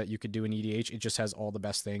combo that you could do in EDH. It just has all the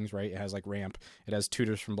best things, right? It has like ramp, it has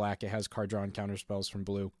tutors from black, it has card draw and counter spells from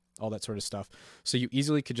blue, all that sort of stuff. So you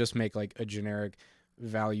easily could just make like a generic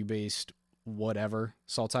value-based whatever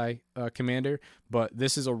Sultai commander, but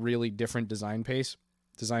this is a really different design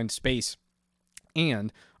space.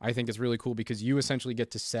 And I think it's really cool because you essentially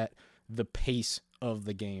get to set the pace of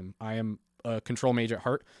the game. I am a control mage at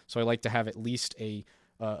heart, so I like to have at least a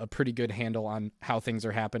pretty good handle on how things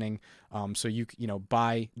are happening. So you know,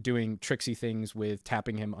 by doing tricksy things with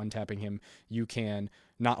tapping him, untapping him, you can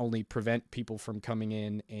not only prevent people from coming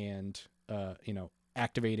in and you know,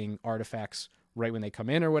 activating artifacts right when they come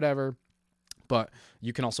in or whatever, but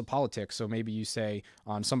you can also politic. So maybe you say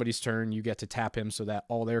on somebody's turn you get to tap him so that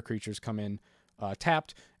all their creatures come in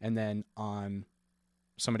tapped, and then on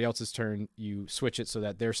somebody else's turn you switch it so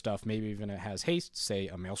that their stuff, maybe even it has haste, say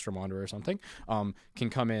a Maelstrom Wanderer or something, can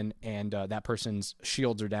come in, and that person's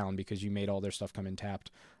shields are down because you made all their stuff come in tapped.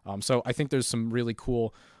 So I think there's some really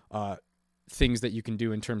cool things that you can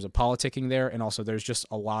do in terms of politicking there, and also there's just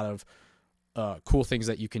a lot of cool things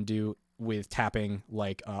that you can do with tapping,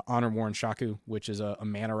 like Honor Worn Shaku, which is a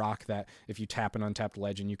mana rock that if you tap an untapped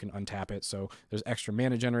legend, you can untap it. So there's extra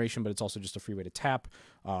mana generation, but it's also just a free way to tap.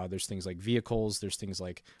 There's things like vehicles. There's things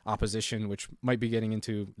like opposition, which might be getting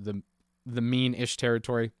into the mean-ish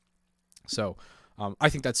territory. So I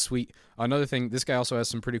think that's sweet. Another thing, this guy also has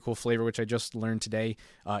some pretty cool flavor, which I just learned today.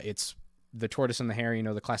 It's the tortoise and the hare, you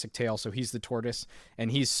know, the classic tale. So he's the tortoise,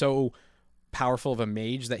 and he's so powerful of a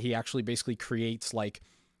mage that he actually basically creates like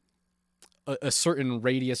a certain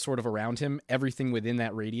radius sort of around him. Everything within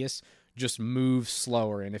that radius just moves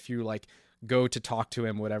slower, and if you like go to talk to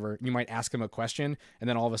him, whatever, you might ask him a question, and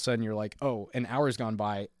then all of a sudden you're like, oh, an hour's gone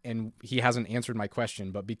by and he hasn't answered my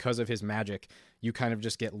question. But because of his magic, you kind of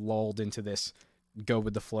just get lulled into this go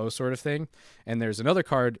with the flow sort of thing. And there's another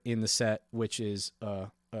card in the set which is a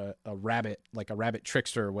rabbit, like a rabbit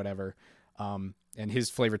trickster or whatever, and his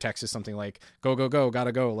flavor text is something like, go, go, go,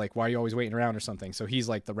 gotta go. Like, why are you always waiting around or something? So he's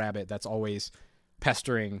like the rabbit that's always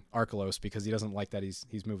pestering Arkelos because he doesn't like that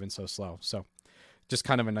he's moving so slow. So just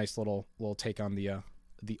kind of a nice little take on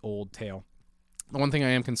the old tale. The one thing I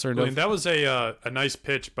am concerned of... That was a nice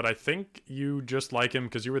pitch, but I think you just like him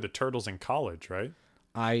because you were the Turtles in college, right?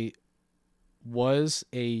 I was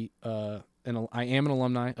I am an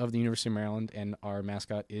alumni of the University of Maryland, and our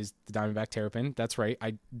mascot is the Diamondback Terrapin. That's right.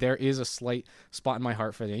 There is a slight spot in my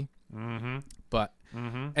heart for thee. Mm-hmm. But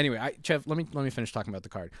anyway, Chev, let me finish talking about the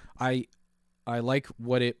card. I like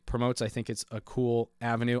what it promotes. I think it's a cool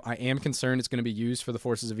avenue. I am concerned it's going to be used for the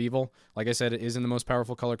Forces of Evil. Like I said, it is in the most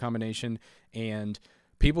powerful color combination, and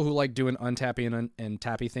people who like doing untappy and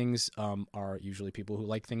tappy things are usually people who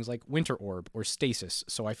like things like Winter Orb or Stasis.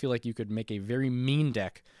 So I feel like you could make a very mean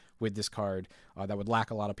deck with this card that would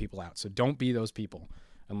lack a lot of people out. So don't be those people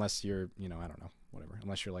unless you're, you know, I don't know, whatever.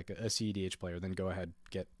 Unless you're like a CEDH player, then go ahead,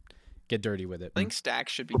 get dirty with it. I think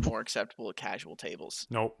stacks should be more acceptable at casual tables.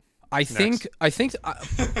 Nope. I think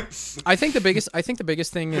the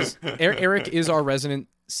biggest thing is Eric is our resident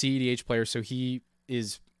CEDH player, so he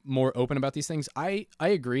is more open about these things. I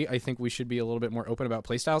agree. I think we should be a little bit more open about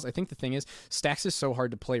playstyles. I think the thing is stacks is so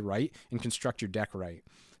hard to play right and construct your deck right.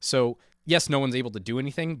 So yes, no one's able to do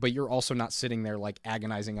anything, but you're also not sitting there like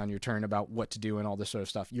agonizing on your turn about what to do and all this sort of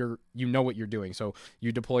stuff. You know what you're doing. So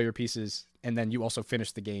you deploy your pieces, and then you also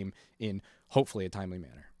finish the game in hopefully a timely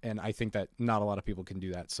manner. And I think that not a lot of people can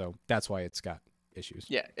do that. So that's why it's got issues.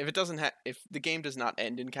 Yeah, if the game does not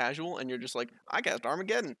end in casual and you're just like, I cast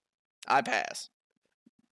Armageddon, I pass.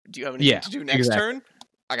 Do you have anything to do next turn?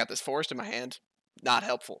 I got this forest in my hand. Not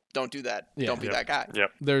helpful. Don't do that. Yeah. Don't be that guy.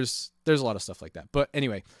 Yep. There's a lot of stuff like that. But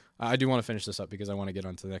anyway, I do want to finish this up because I want to get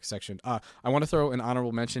on to the next section. I want to throw an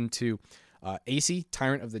honorable mention to AC,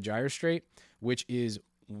 Tyrant of the Gyre Strait, which is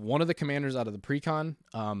one of the commanders out of the precon.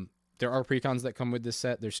 There are precons that come with this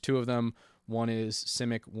set. There's two of them. One is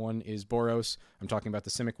Simic, one is Boros. I'm talking about the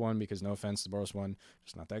Simic one because no offense, the Boros one,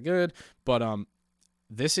 it's not that good. But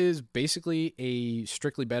this is basically a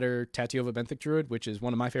strictly better Tatiova Benthic Druid, which is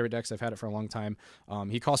one of my favorite decks. I've had it for a long time.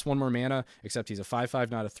 He costs one more mana, except he's a 5/5,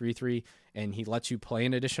 not a 3/3, and he lets you play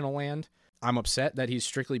an additional land. I'm upset that he's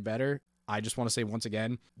strictly better. I just want to say once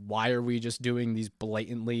again, why are we just doing these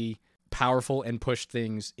blatantly powerful and push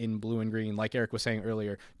things in blue and green? Like Eric was saying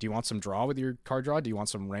earlier, do you want some draw with your card draw? Do you want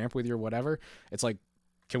some ramp with your whatever? It's like,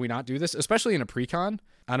 can we not do this? Especially in a precon.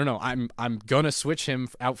 I don't know. I'm gonna switch him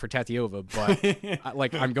out for Tatiova,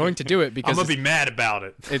 but I'm going to do it because I'm gonna be mad about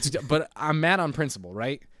it. But I'm mad on principle,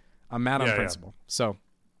 right? I'm mad on principle. So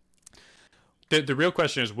the real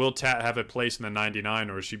question is, will Tat have a place in the 99,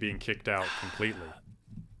 or is she being kicked out completely?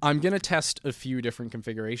 I'm gonna test a few different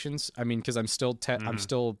configurations. I mean, because I'm still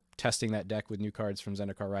testing that deck with new cards from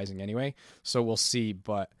Zendikar Rising anyway. So we'll see.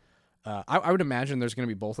 But I would imagine there's gonna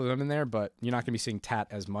be both of them in there, but you're not gonna be seeing Tat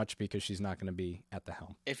as much because she's not gonna be at the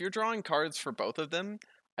helm. If you're drawing cards for both of them,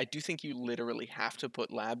 I do think you literally have to put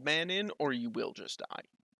Labman in, or you will just die.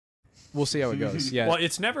 We'll see how it goes. Yeah. Well,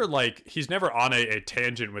 it's never like he's never on a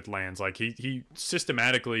tangent with lands. Like he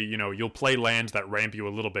systematically, you'll play lands that ramp you a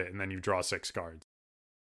little bit, and then you draw 6 cards.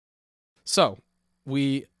 So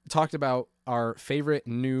we talked about our favorite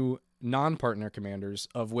new non-partner commanders,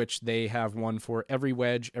 of which they have one for every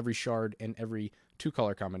wedge, every shard, and every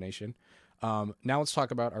 2-color combination. Now let's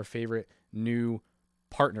talk about our favorite new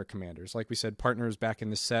partner commanders. Like we said, partners back in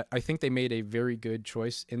the set. I think they made a very good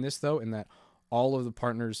choice in this, though, in that all of the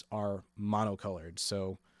partners are monocolored.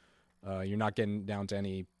 So you're not getting down to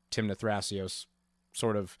any Timna Thrasios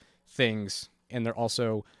sort of things. And they're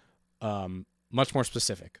also much more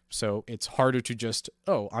specific. So it's harder to just,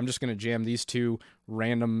 I'm just going to jam these 2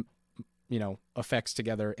 random effects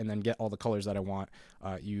together and then get all the colors that I want.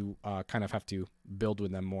 You kind of have to build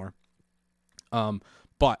with them more.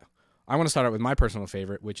 But I want to start out with my personal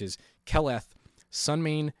favorite, which is Keleth,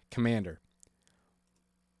 Sunmane Commander.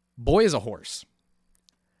 Boy is a horse.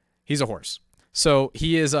 He's a horse. So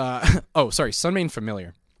he is, Sunmane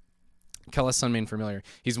Familiar. Keleth Sunmane Familiar.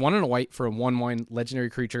 He's 1 and a white for a 1/1 legendary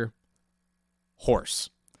creature. Horse.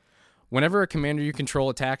 Whenever a commander you control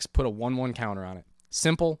attacks, put a 1/1 counter on it.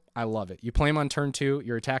 Simple. I love it. You play him on turn 2.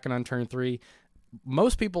 You're attacking on turn 3.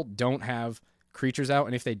 Most people don't have creatures out,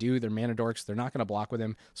 and if they do, they're mana dorks. They're not going to block with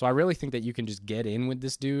him. So I really think that you can just get in with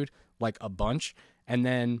this dude like a bunch, and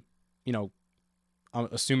then, I'm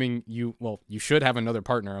assuming you should have another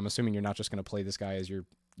partner. I'm assuming you're not just going to play this guy as your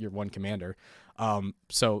one commander.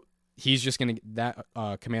 So he's just going to,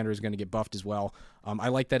 that commander is going to get buffed as well. I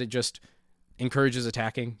like that it just encourages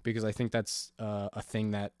attacking, because I think that's a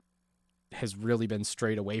thing that has really been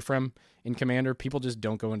strayed away from in Commander. People just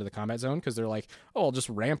don't go into the combat zone because they're like, I'll just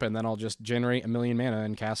ramp and then I'll just generate 1,000,000 mana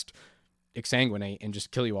and cast Exsanguinate and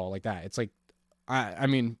just kill you all like that. It's like, I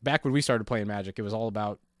mean, back when we started playing Magic, it was all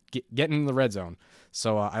about getting in the red zone.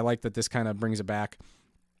 So I like that this kind of brings it back.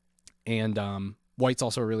 And white's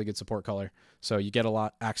also a really good support color. So you get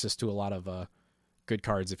access to a lot of good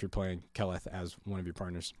cards if you're playing Keleth as one of your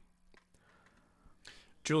partners.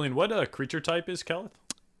 Julian, what creature type is Keleth?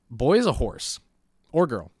 Boy is a horse, or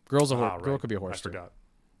girl. Girl's a horse. Right. Girl could be a horse. I forgot.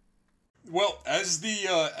 Well, as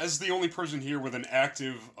the only person here with an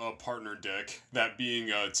active partner deck, that being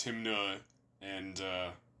Timna and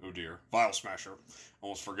Vial Smasher,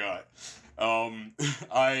 almost forgot. When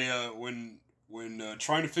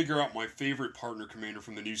trying to figure out my favorite partner commander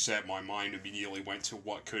from the new set, my mind immediately went to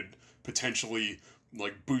what could potentially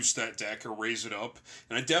boost that deck or raise it up,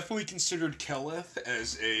 and I definitely considered Keleth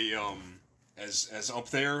as a as up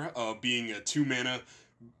there, being a 2-mana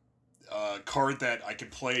card that I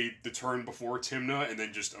could play the turn before Timna and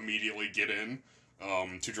then just immediately get in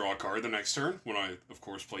to draw a card the next turn when I, of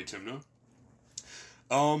course, play Timna.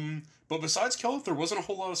 But besides Keleth, there wasn't a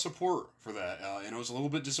whole lot of support for that, and I was a little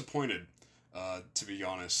bit disappointed, to be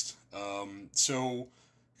honest. So,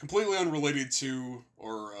 completely unrelated to,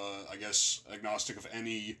 or I guess agnostic of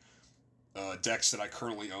any decks that I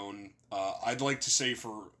currently own, I'd like to say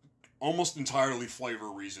for almost entirely flavor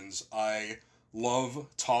reasons, I love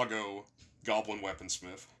Tago Goblin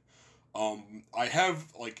Weaponsmith. I have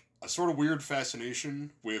a sort of weird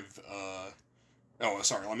fascination with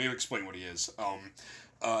let me explain what he is.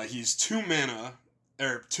 He's 2 mana,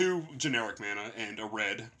 or 2 generic mana and a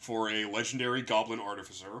red for a legendary Goblin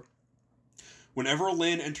Artificer. Whenever a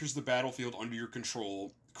land enters the battlefield under your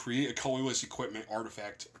control, create a colorless equipment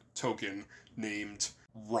artifact token named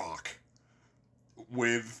Rock.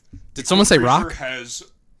 Did someone say rock? Has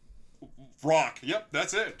rock. Yep,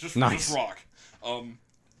 that's it. Just rock.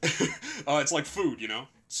 It's like food,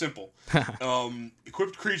 simple.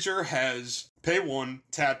 Equipped creature has pay 1,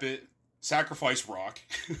 tap it, sacrifice rock.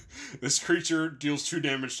 This creature deals 2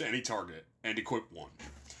 damage to any target and equip 1.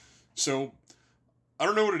 So I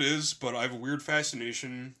don't know what it is, but I have a weird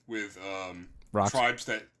fascination with tribes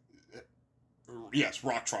that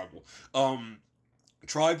rock tribal.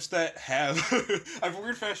 Tribes that have I have a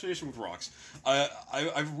weird fascination with rocks. I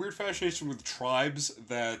have a weird fascination with tribes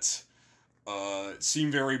that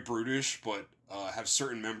seem very brutish, but have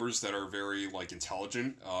certain members that are very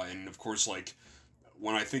intelligent, and of course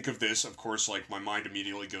when I think of this, of course, like my mind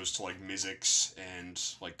immediately goes to like Mizzix and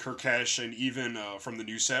like Kirkesh, and even from the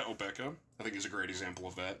new set, Obeka. I think is a great example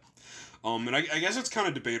of that. And I guess it's kind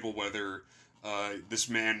of debatable whether this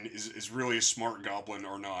man is really a smart goblin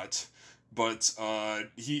or not. But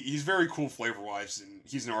he's very cool flavor-wise, and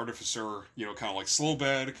he's an artificer, you know, kind of like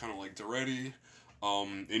Slowbed, kind of like Duretti.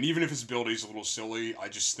 And even if his ability is a little silly, I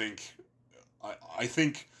just think, I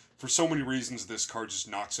think for so many reasons this card just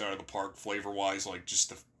knocks it out of the park flavor-wise, like just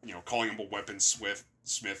the, you know, calling him a weaponsmith,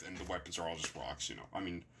 and the weapons are all just rocks, you know. I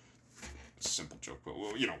mean, it's a simple joke, but,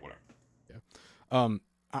 well, you know, whatever. Yeah.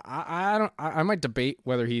 I might debate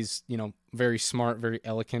whether he's, you know, very smart, very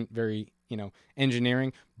elegant, very, you know,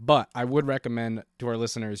 engineering, but I would recommend to our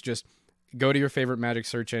listeners just go to your favorite Magic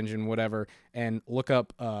search engine, whatever, and look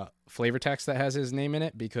up flavor text that has his name in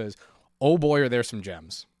it, because oh boy, are there some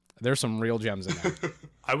gems. There's some real gems in there.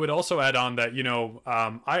 I would also add on that, you know,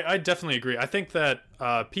 I definitely agree. I think that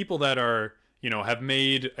people that are, you know, have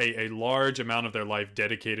made a large amount of their life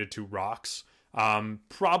dedicated to rocks,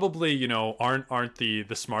 probably, you know, aren't the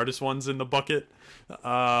smartest ones in the bucket.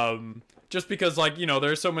 Just because, like, you know,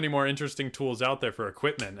 there's so many more interesting tools out there for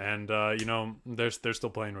equipment, and you know, they're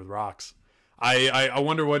still playing with rocks. I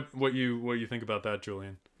wonder what you think about that,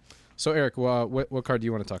 Julian. So Eric, what card do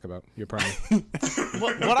you want to talk about? Your primary.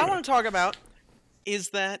 What I want to talk about is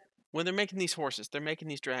that when they're making these horses, they're making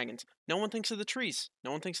these dragons, no one thinks of the trees.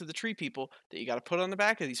 No one thinks of the tree people that you got to put on the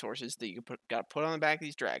back of these horses, that you got to put on the back of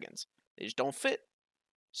these dragons. They just don't fit.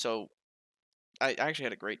 So I actually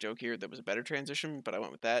had a great joke here that was a better transition, but I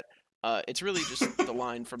went with that. It's really just the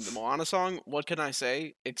line from the Moana song, "What can I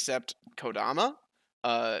say except Kodama?"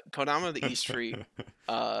 Kodama, the East Tree,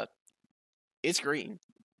 it's green.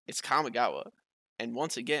 It's Kamigawa. And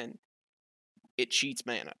once again, it cheats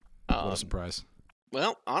mana. What a surprise.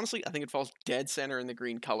 Well, honestly, I think it falls dead center in the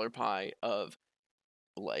green color pie of,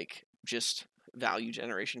 like, just value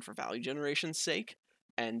generation for value generation's sake.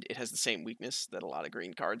 And it has the same weakness that a lot of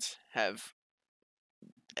green cards have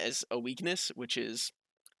as a weakness, which is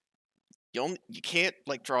you can't,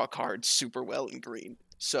 like, draw a card super well in green.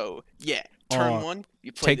 So, yeah, turn one,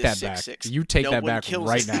 you play take this that 6/6. back. You take that back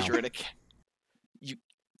right now.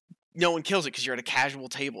 No one kills it because you're at a casual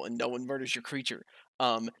table and no one murders your creature.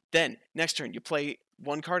 Then, next turn, you play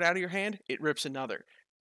one card out of your hand, it rips another.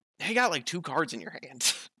 They got, like, 2 cards in your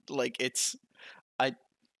hand. Like, it's... I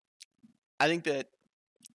think that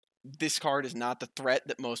this card is not the threat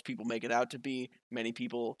that most people make it out to be. Many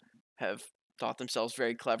people have thought themselves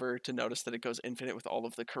very clever to notice that it goes infinite with all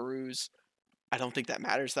of the Karus. I don't think that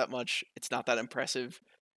matters that much. It's not that impressive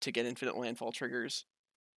to get infinite landfall triggers.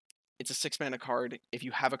 It's a 6-mana card. If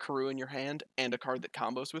you have a Karu in your hand and a card that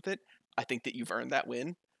combos with it, I think that you've earned that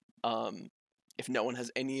win. If no one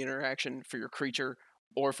has any interaction for your creature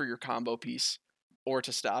or for your combo piece or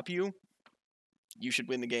to stop you, you should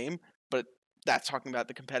win the game. But that's talking about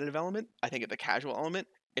the competitive element. I think at the casual element,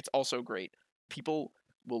 it's also great. People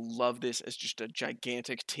will love this as just a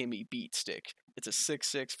gigantic Timmy beat stick. It's a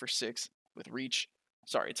 6/6 for 6 with reach.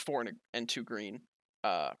 Sorry, it's 4 and 2 green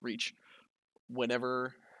reach.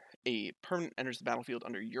 Whenever a permanent enters the battlefield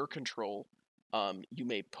under your control, you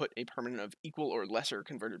may put a permanent of equal or lesser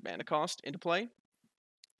converted mana cost into play.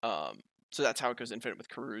 So that's how it goes infinite with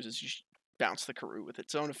Karus, is you bounce the Karu with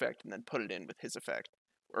its own effect and then put it in with his effect,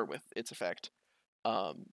 or with its effect.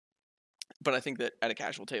 But I think that at a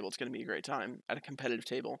casual table, it's going to be a great time. At a competitive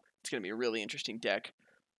table, it's going to be a really interesting deck,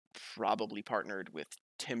 probably partnered with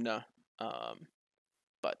Tymna,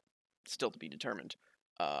 but still to be determined.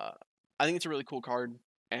 I think it's a really cool card,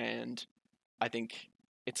 and I think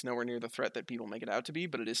it's nowhere near the threat that people make it out to be,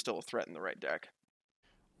 but it is still a threat in the right deck.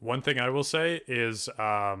 One thing I will say is,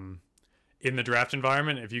 in the draft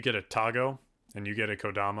environment, if you get a Tago and you get a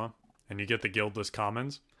Kodama and you get the Guildless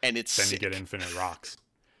Commons, and it's then sick. You get Infinite Rocks.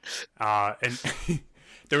 And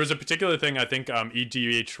there was a particular thing I think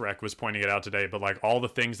EDH Shrek was pointing it out today, but like all the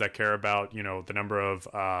things that care about, you know, the number of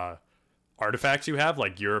artifacts you have,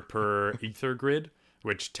 like you're per ether grid,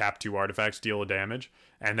 which tap 2 artifacts, deal a damage.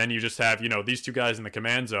 And then you just have, you know, these 2 guys in the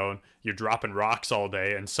command zone, you're dropping rocks all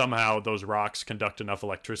day, and somehow those rocks conduct enough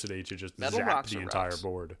electricity to just Metal zap rocks the or entire rocks?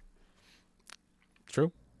 board.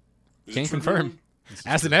 True. Is Can it true, confirm.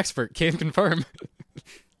 As an expert, can confirm.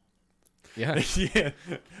 Yeah. Yeah.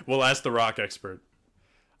 We'll ask the rock expert.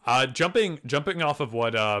 Jumping off of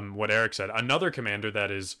what Eric said, another commander that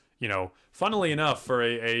is, you know, funnily enough, for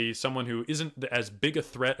a someone who isn't as big a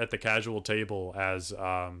threat at the casual table as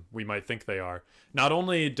we might think they are. Not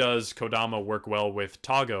only does Kodama work well with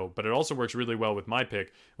Tago, but it also works really well with my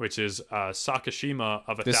pick, which is Sakashima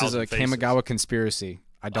of 1,000 This is a Faces. Kamigawa conspiracy.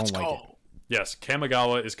 I don't Let's like go. it. Yes,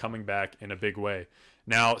 Kamigawa is coming back in a big way.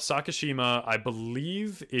 Now, Sakashima, I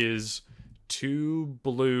believe, is 2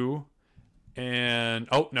 blue and...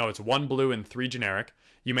 Oh, no, it's 1 blue and 3 generic.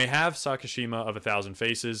 You may have Sakashima of 1,000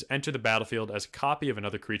 Faces enter the battlefield as a copy of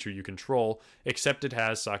another creature you control, except it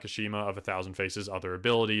has Sakashima of 1,000 Faces' other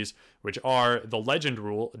abilities, which are the legend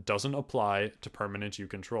rule doesn't apply to permanents you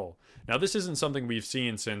control. Now, this isn't something we've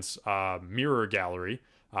seen since Mirror Gallery,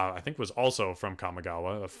 I think was also from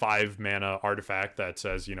Kamigawa, a 5-mana artifact that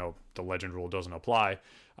says, the legend rule doesn't apply.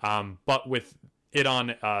 But with it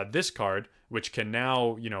on this card, which can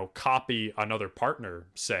now, copy another partner,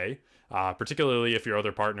 say, particularly if your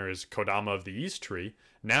other partner is Kodama of the East Tree,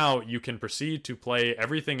 now you can proceed to play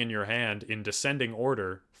everything in your hand in descending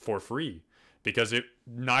order for free. Because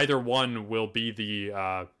neither one will be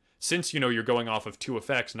the... since, you're going off of 2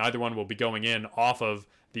 effects, neither one will be going in off of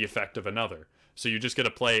the effect of another. So you just get to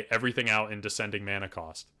play everything out in descending mana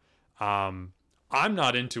cost. I'm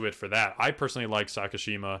not into it for that. I personally like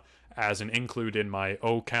Sakashima as an include in my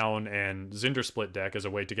O-Count and Zindersplit deck as a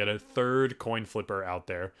way to get a 3rd coin flipper out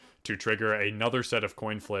there to trigger another set of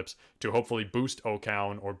coin flips to hopefully boost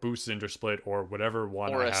O-Count or boost Zindersplit or whatever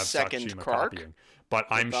one or I have second Sakashima Krark, copying. But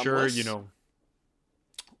I'm sure,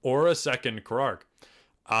 or a second Krark.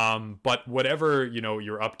 But whatever,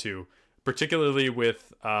 you're up to, particularly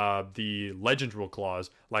with the legend rule clause,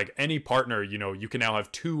 like any partner, you can now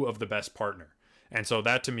have 2 of the best partner. And so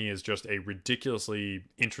that to me is just a ridiculously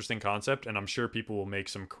interesting concept, and I'm sure people will make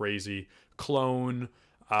some crazy clone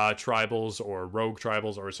tribals or rogue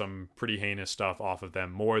tribals or some pretty heinous stuff off of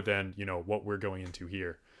them more than, what we're going into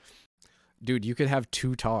here. Dude, you could have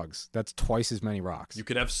 2 Togs. That's twice as many rocks. You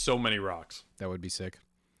could have so many rocks. That would be sick.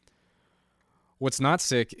 What's not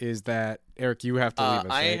sick is that, Eric, you have to leave us,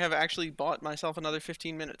 I right? have actually bought myself another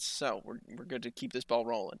 15 minutes, so we're good to keep this ball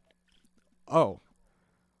rolling. Oh.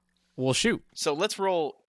 Well, shoot. So let's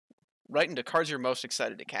roll right into cards you're most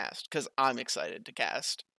excited to cast, because I'm excited to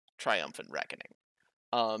cast Triumphant Reckoning.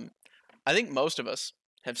 I think most of us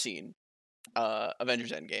have seen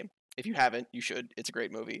Avengers Endgame. If you haven't, you should. It's a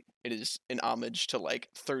great movie. It is an homage to like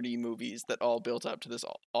 30 movies that all built up to this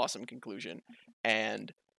awesome conclusion.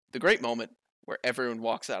 And the great moment where everyone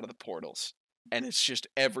walks out of the portals, and it's just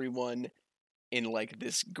everyone in like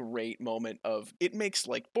this great moment of, it makes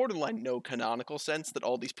like borderline no canonical sense that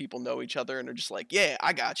all these people know each other and are just like, yeah,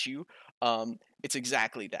 I got you. It's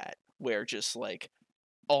exactly that, where just like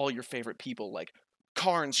all your favorite people, like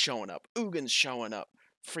Karn's showing up, Ugin's showing up,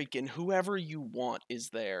 freaking whoever you want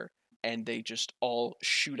is there, and they just all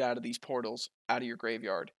shoot out of these portals, out of your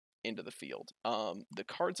graveyard into the field. The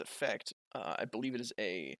card's effect, I believe it's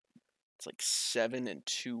like 7 and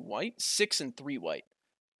 2 white, 6 and 3 white.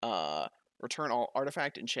 Return all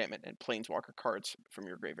artifact, enchantment, and planeswalker cards from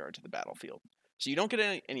your graveyard to the battlefield. So you don't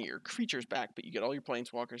get any of your creatures back, but you get all your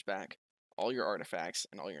planeswalkers back, all your artifacts,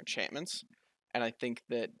 and all your enchantments. And I think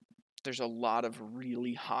that there's a lot of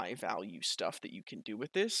really high value stuff that you can do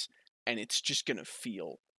with this, and it's just going to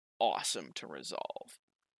feel awesome to resolve.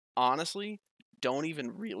 Honestly, don't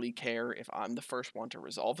even really care if I'm the first one to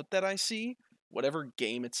resolve it that I see. Whatever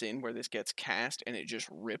game it's in where this gets cast and it just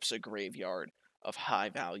rips a graveyard of high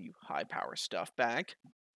value, high power stuff back,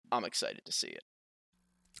 I'm excited to see it.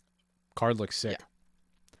 Card looks sick. Yeah.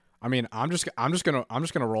 I mean, I'm just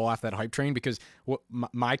gonna roll off that hype train because what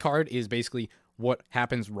my card is basically what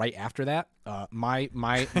happens right after that. My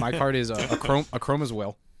card is a Chroma's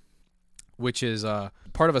Will, which is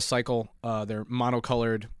part of a cycle. They're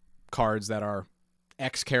monocolored cards that are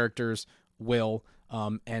X characters will,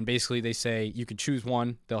 and basically they say you can choose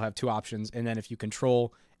one. They'll have 2 options, and then if you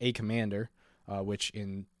control a commander, which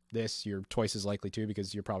in this you're twice as likely to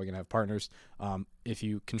because you're probably going to have partners. If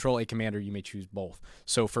you control a commander, you may choose both.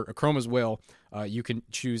 So for Chroma's Will, you can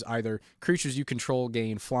choose either creatures you control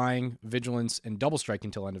gain flying, vigilance, and double strike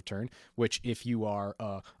until end of turn, which if you are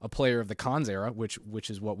a player of the Khans era, which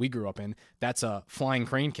is what we grew up in, that's a flying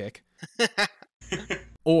crane kick.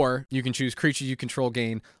 Or you can choose creatures you control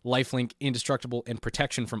gain lifelink, indestructible, and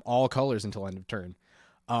protection from all colors until end of turn.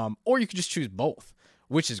 Or you can just choose both,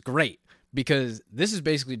 which is great. Because this is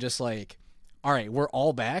basically just like, all right, we're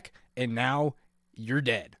all back, and now you're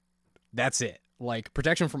dead. That's it. Like,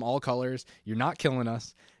 protection from all colors. You're not killing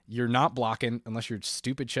us. You're not blocking, unless you're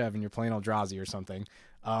stupid Chev and you're playing Eldrazi or something.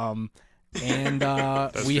 And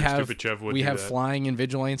we have flying and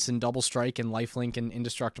vigilance and double strike and lifelink and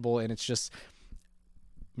indestructible, and it's just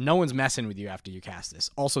no one's messing with you after you cast this.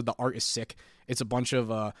 Also, the art is sick. It's a bunch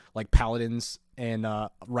of like paladins and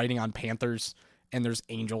riding on panthers, and there's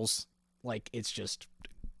angels. Like, it's just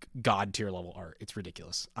god tier level art. It's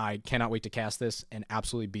ridiculous. I cannot wait to cast this and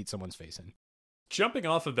absolutely beat someone's face in. jumping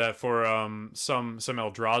off of that for some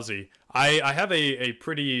Eldrazi, I have a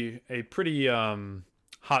pretty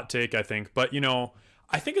hot take, I think. But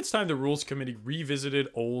I think it's time the rules committee revisited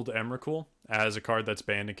old Emrakul as a card that's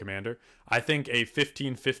banned in Commander. I think a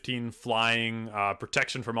 15/15 flying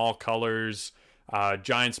protection from all colors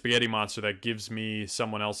giant spaghetti monster that gives me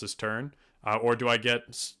someone else's turn, or do I get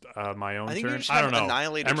my own turn? I don't know.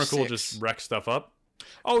 Emrakul just wrecks stuff up.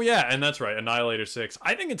 Oh yeah, and that's right, Annihilator 6.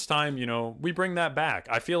 I think it's time, we bring that back.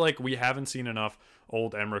 I feel like we haven't seen enough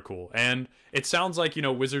old Emrakul, and it sounds like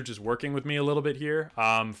Wizards is working with me a little bit here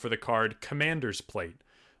for the card Commander's Plate,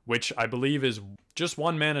 which I believe is just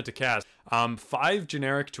 1 mana to cast, 5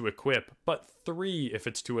 generic to equip, but 3 if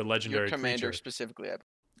it's to a legendary Commander creature. specifically.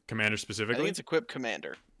 Commander I specifically? think it's equip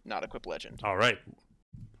Commander, not equip Legend. All right.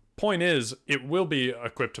 Point is, it will be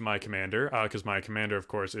equipped to my commander, because my commander, of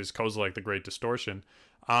course, is Kozilek the Great Distortion.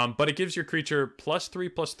 But it gives your creature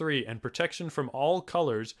 +3/+3 and protection from all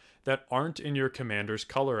colors that aren't in your commander's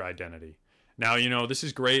color identity. Now, this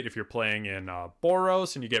is great if you're playing in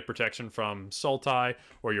Boros and you get protection from Sultai,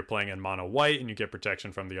 or you're playing in mono white and you get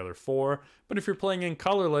protection from the other 4. But if you're playing in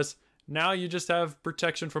colorless, now you just have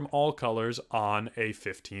protection from all colors on a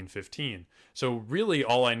 15/15. So really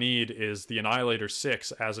all I need is the Annihilator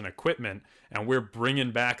 6 as an equipment, and we're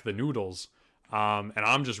bringing back the noodles. And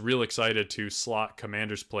I'm just real excited to slot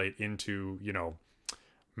Commander's Plate into,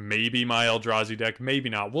 maybe my Eldrazi deck, maybe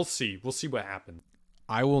not. We'll see. We'll see what happens.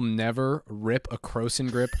 I will never rip a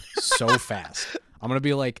Krosan Grip so fast. I'm going to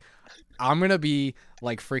be like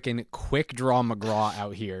freaking Quick Draw McGraw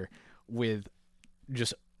out here with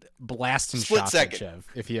just blasting Split shots second. at Chev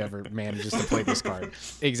if he ever manages to play this card.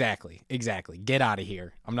 Exactly. Get out of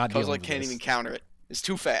here. I'm not dealing with Kozilek can't this. even counter it. It's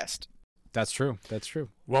too fast. That's true.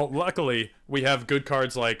 Well, luckily, we have good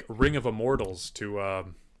cards like Ring of Immortals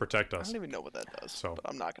to protect I us. don't even know what that does, So- but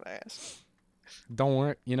I'm not going to ask. Don't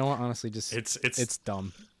worry. You know what? Honestly, just It's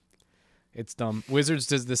dumb. It's dumb. Wizards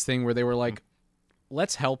does this thing where they were like,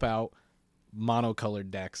 let's help out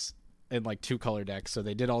monocolored decks and like 2-color decks. So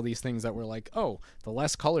they did all these things that were like, oh, the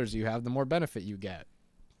less colors you have, the more benefit you get.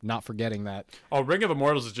 Not forgetting that. Oh, Ring of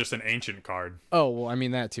Immortals is just an ancient card. Oh, well, I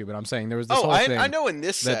mean that too, but I'm saying there was this Oh, whole thing. I know in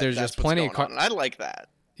this set that there's that's just plenty what's of going on, and I like that.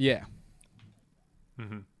 Yeah.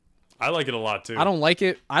 I like it a lot too. I don't like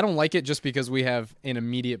it just because we have an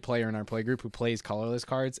immediate player in our play group who plays colorless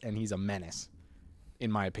cards, and he's a menace,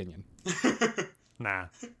 in my opinion. Nah,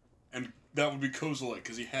 And that would be Kozilek,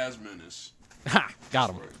 because he has Menace. Ha!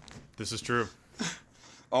 Got him. this is true.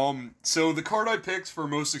 So the card I picked for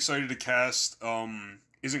most excited to cast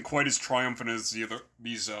isn't quite as triumphant as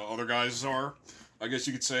these other guys are, I guess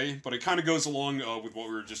you could say. But it kind of goes along with what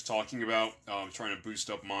we were just talking about, trying to boost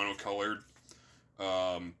up monocolored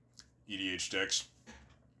EDH decks.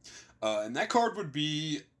 And that card would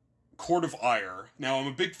be Court of Ire. Now, I'm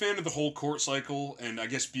a big fan of the whole court cycle, and I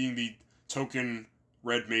guess being the token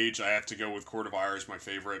red mage, I have to go with Court of Ire as my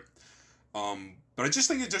favorite. But I just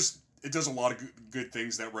think it does a lot of good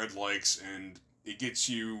things that red likes, and it gets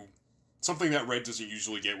you something that red doesn't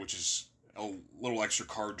usually get, which is a little extra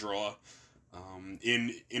card draw,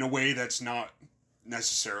 in a way that's not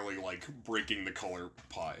necessarily like breaking the color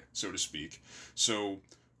pie, so to speak. So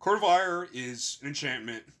Court of Ire is an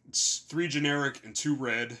enchantment. It's 3 generic and 2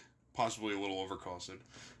 red, possibly a little overcosted.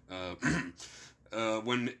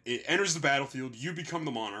 When it enters the battlefield, you become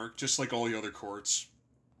the monarch, just like all the other courts.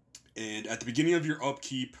 And at the beginning of your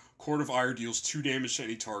upkeep, Court of Ire deals 2 damage to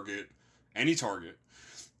any target.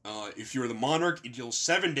 If you're the monarch, it deals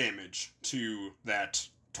 7 damage to that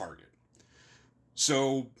target.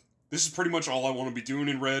 So this is pretty much all I want to be doing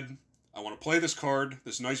in red. I want to play this card,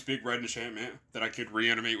 this nice big red enchantment that I could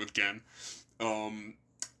reanimate with Gen. I'm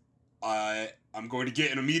going to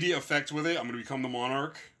get an immediate effect with it. I'm going to become the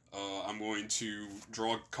monarch. I'm going to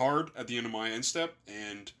draw a card at the end of my end step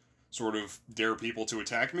and sort of dare people to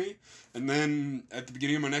attack me. And then at the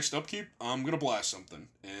beginning of my next upkeep, I'm going to blast something.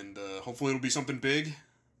 And hopefully it'll be something big.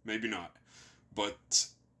 Maybe not. But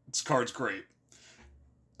this card's great.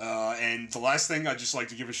 And the last thing I'd just like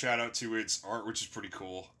to give a shout out to its art, which is pretty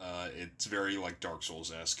cool. It's very like Dark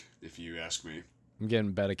Souls-esque, if you ask me. I'm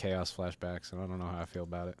getting Beta Chaos flashbacks, and I don't know how I feel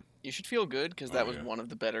about it. You should feel good, because that was yeah. one of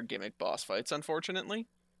the better gimmick boss fights, unfortunately.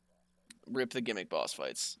 Rip the gimmick boss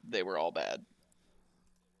fights. They were all bad.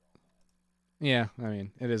 Yeah, I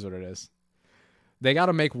mean, it is what it is. They got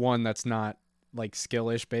to make one that's not like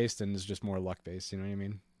skill-ish based and is just more luck based. You know what I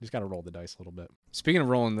mean? You just got to roll the dice a little bit. Speaking of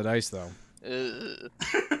rolling the dice, though.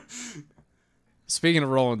 Speaking of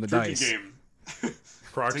rolling the Drinking dice. game.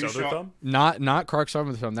 Croc's Take a other shot. thumb. Not Croc's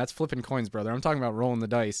Other Thumb. That's flipping coins, brother. I'm talking about rolling the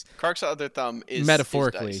dice. Kark's other thumb is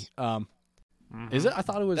metaphorically. Is, dice. Is it? I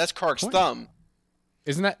thought it was. That's Kark's coins. thumb.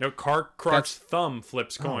 Isn't that? No, Krark's thumb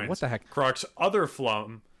flips coins. what the heck? Krark's other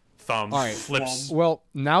thumb All right. flips. Well,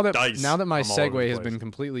 now that Dice my from all over segue the has place. been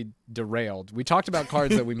completely derailed, we talked about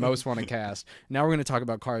cards that we most want to cast. Now we're going to talk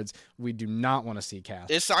about cards we do not want to see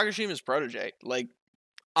cast. Is Sagashima's protege? Like,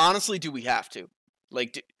 honestly, do we have to?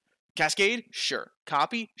 Like, Cascade? Sure.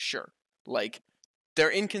 Copy? Sure. Like,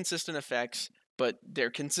 they're inconsistent effects, but they're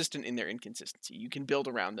consistent in their inconsistency. You can build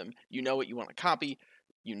around them. You know what you want to copy.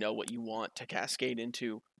 You know what you want to cascade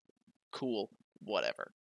into. Cool.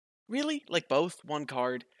 Whatever. Really? Like, both? One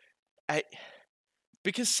card?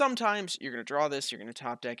 Because sometimes you're going to draw this, you're going to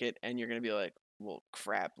top deck it, and you're going to be like, well,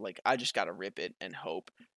 crap, like, I just got to rip it and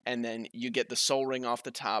hope. And then you get the Soul Ring off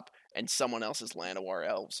the top and someone else's Llanowar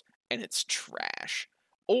Elves, and it's trash.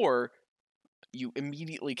 Or you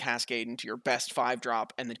immediately cascade into your best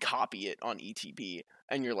 5-drop and then copy it on ETB,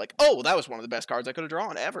 and you're like, oh, that was one of the best cards I could have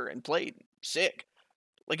drawn ever and played. Sick.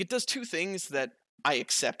 Like, it does two things that I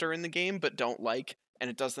accept are in the game but don't like, and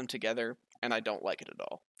it does them together, and I don't like it at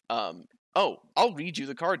all. I'll read you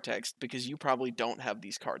the card text because you probably don't have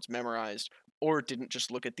these cards memorized or didn't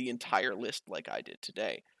just look at the entire list like I did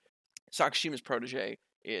today. Sakashima's Protege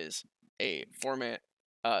is a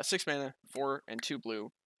 6 mana, 4 and 2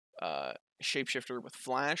 blue shapeshifter with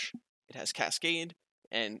flash. It has Cascade,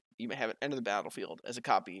 and you may have it enter the battlefield as a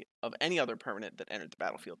copy of any other permanent that entered the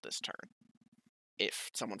battlefield this turn.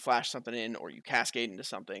 If someone flashed something in, or you cascade into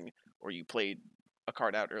something, or you played a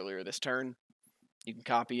card out earlier this turn, you can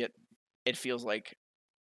copy it. It feels like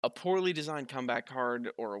a poorly designed comeback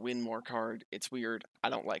card or a win more card. It's weird.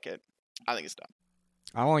 I don't like it. I think it's dumb.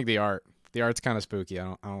 I don't like the art. The art's kind of spooky.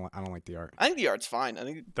 I don't like the art. I think the art's fine. I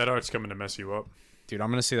think That art's coming to mess you up. Dude,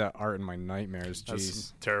 I'm gonna see that art in my nightmares. Jeez.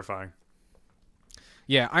 That's terrifying.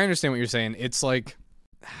 Yeah, I understand what you're saying. It's like,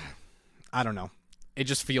 I don't know. It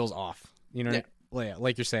just feels off. You know,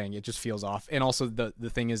 like you're saying, it just feels off. And also the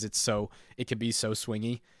thing is, it could be so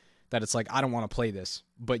swingy that it's like, I don't want to play this,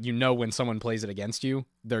 but you know when someone plays it against you,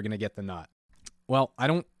 they're gonna get the nut. Well, I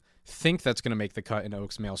don't think that's gonna make the cut in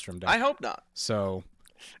Oak's Maelstrom deck. I hope not. So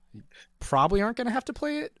probably aren't gonna have to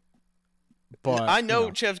play it. But I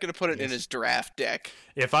know Chev's gonna put it in his draft deck.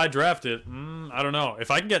 If I draft it, I don't know. If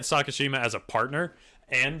I can get Sakashima as a partner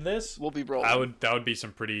and this, We'll be rolling. that would be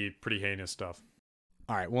some pretty heinous stuff.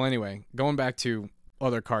 All right. Well, anyway, going back to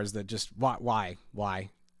other cards that just why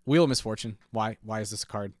Wheel of Misfortune. Why is this a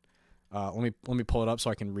card? Let me pull it up so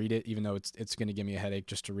I can read it, even though it's going to give me a headache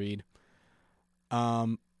just to read.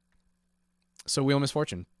 So Wheel of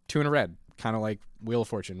Misfortune, 2 in a red, kind of like Wheel of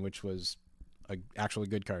Fortune, which was a actually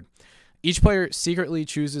good card. Each player secretly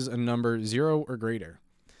chooses a number 0 or greater.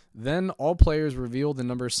 Then all players reveal the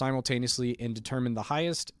numbers simultaneously and determine the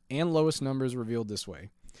highest and lowest numbers revealed this way.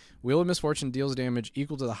 Wheel of Misfortune deals damage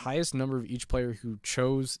equal to the highest number of each player who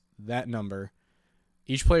chose that number.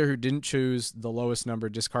 Each player who didn't choose the lowest number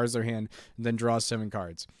discards their hand and then draws 7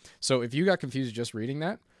 cards. So if you got confused just reading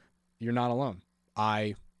that, you're not alone.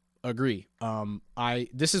 I agree.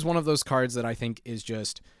 This is one of those cards that I think is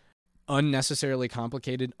just unnecessarily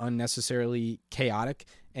complicated, unnecessarily chaotic,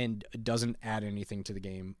 and doesn't add anything to the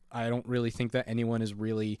game. I don't really think that anyone is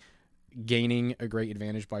really gaining a great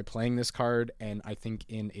advantage by playing this card, and I think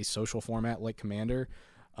in a social format like Commander,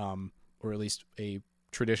 or at least a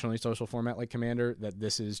traditionally social format like Commander, that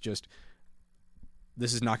this is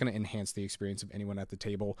not going to enhance the experience of anyone at the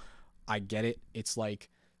table. I get it. It's like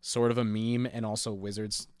sort of a meme, and also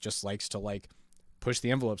Wizards just likes to like push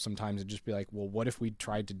the envelope sometimes and just be like, well, what if we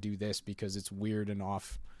tried to do this because it's weird and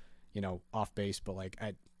off base, but like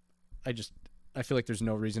I feel like there's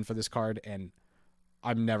no reason for this card, and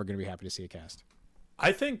I'm never going to be happy to see it cast.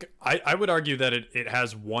 I think I would argue that it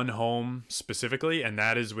has one home specifically, and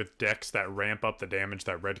that is with decks that ramp up the damage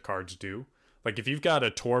that red cards do. Like if you've got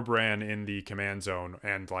a Torbran in the command zone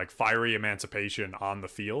and like Fiery Emancipation on the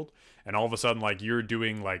field, and all of a sudden like you're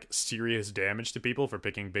doing like serious damage to people for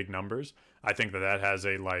picking big numbers, I think that has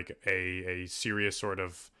a serious sort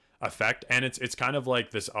of effect. And it's kind of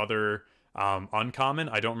like this other uncommon.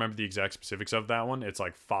 I don't remember the exact specifics of that one. It's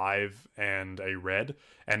like 5 and a red,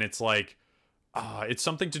 and it's like it's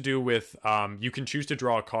something to do with you can choose to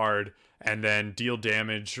draw a card and then deal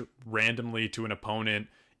damage randomly to an opponent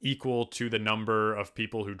equal to the number of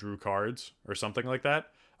people who drew cards or something like that.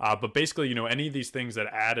 But basically, any of these things that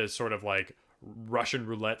add a sort of like Russian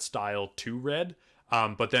roulette style to red,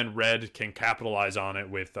 but then red can capitalize on it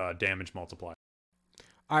with damage multiplier.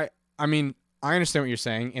 I mean, I understand what you're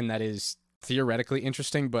saying, and that is theoretically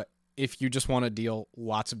interesting, but if you just want to deal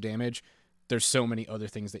lots of damage, there's so many other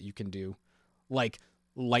things that you can do. Like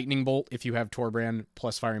Lightning Bolt, if you have Torbran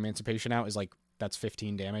plus Fire Emancipation out, is like, that's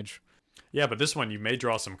 15 damage. Yeah, but this one you may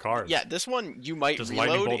draw some cards. Yeah, this one you might Does reload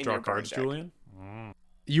lightning bolt in draw your burn cards, deck. Julian?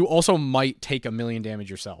 You also might take 1,000,000 damage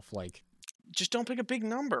yourself. Like, Just don't pick a big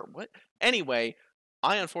number. What? Anyway,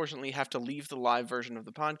 I unfortunately have to leave the live version of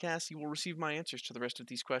the podcast. You will receive my answers to the rest of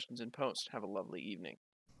these questions in post. Have a lovely evening.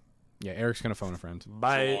 yeah, Eric's gonna phone a friend. So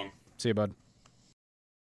Bye. long. See you, bud.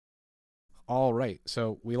 All right,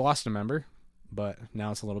 so we lost a member, but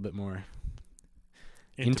now it's a little bit more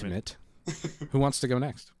intimate. Who wants to go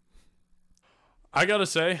next? I gotta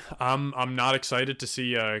say, I'm not excited to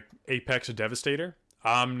see Apex Devastator.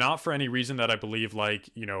 Not for any reason that I believe, like,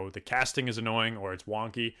 you know, the casting is annoying or it's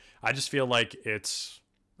wonky. I just feel like it's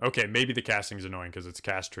okay. Maybe the casting is annoying because it's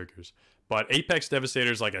cast triggers, but Apex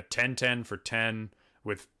Devastator is like a 10-10 for 10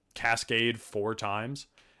 with Cascade 4 times.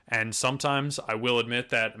 And sometimes I will admit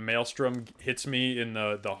that Maelstrom hits me in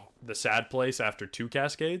the sad place after 2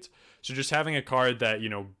 Cascades. So just having a card that, you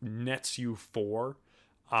know, nets you 4,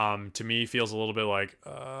 to me feels a little bit like,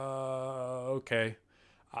 okay.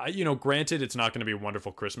 You know, granted, it's not going to be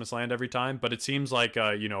Wonderful Christmas Land every time, but it seems like,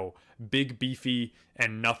 you know, big, beefy,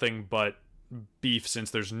 and nothing but beef,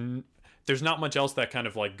 since there's not much else that kind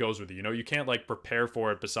of, like, goes with it. You know, you can't, like, prepare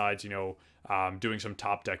for it besides, you know, doing some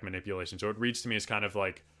top deck manipulation. So it reads to me as kind of,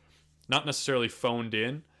 like, not necessarily phoned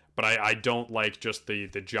in, but I don't like just the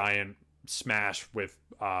giant smash with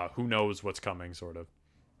who knows what's coming, sort of.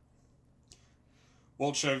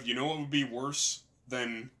 Well, Chev, you know what would be worse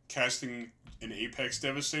than casting an Apex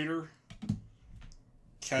Devastator?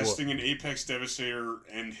 Casting an Apex Devastator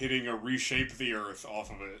and hitting a Reshape the Earth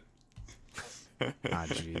off of it. Ah,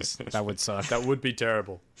 jeez, that would suck. That would be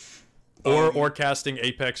terrible. Or casting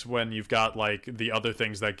Apex when you've got, like, the other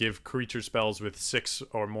things that give creature spells with 6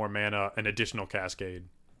 or more mana an additional Cascade.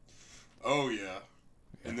 Oh, yeah.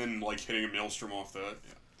 And then, like, hitting a Maelstrom off that.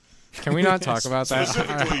 Yeah. Can we not talk about that?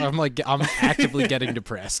 Specifically- I'm actively getting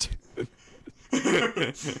depressed.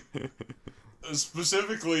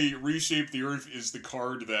 Specifically, Reshape the Earth is the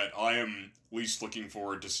card that I am least looking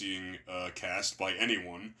forward to seeing cast by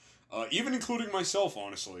anyone, even including myself,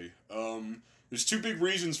 honestly. There's 2 big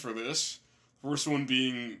reasons for this. First one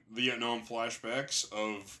being Vietnam flashbacks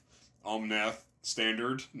of Omnath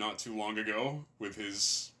Standard not too long ago with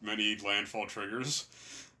his many landfall triggers.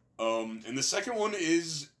 And the second one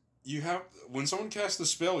is when someone casts a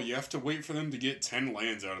spell, you have to wait for them to get 10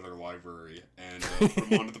 lands out of their library and put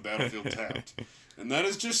them onto the battlefield tapped. And that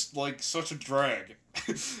is just, like, such a drag.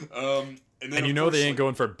 And you know they ain't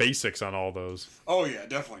going for basics on all those. Oh, yeah,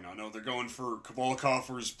 definitely not. No, they're going for Cabal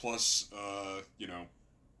Coffers plus, you know,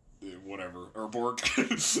 whatever. Urborg.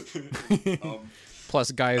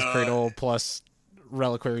 Plus Gaia's Cradle, plus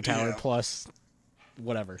Reliquary Tower, yeah. plus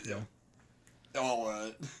whatever. Yeah. All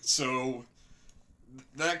that. So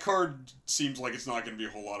that card seems like it's not going to be a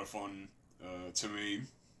whole lot of fun to me,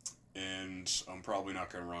 and I'm probably not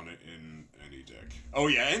going to run it in any deck. Oh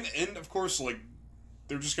yeah, and of course, like,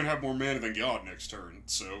 they're just going to have more mana than God next turn,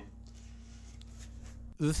 so...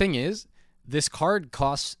 The thing is, this card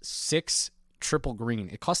costs 6 triple green.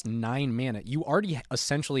 It costs 9 mana. You already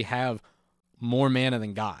essentially have more mana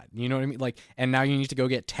than God. You know what I mean? Like, and now you need to go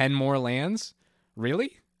get 10 more lands?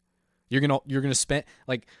 Really? You're gonna spend,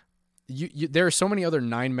 like, you there are so many other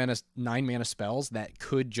 9 mana spells that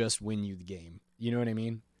could just win you the game. You know what I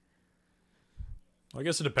mean? I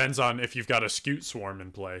guess it depends on if you've got a Scute Swarm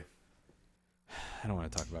in play. I don't want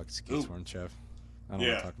to talk about Scute Swarm, Chef. I don't want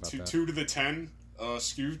Yeah, to talk about that. 2 to the 10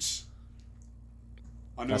 scoots.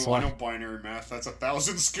 I know binary math. That's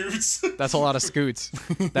 1,000 scoots. That's a lot of scoots.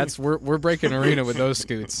 We're breaking arena with those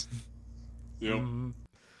scoots. Yep.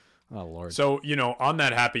 Oh Lord. So, you know, on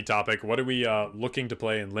that happy topic, what are we looking to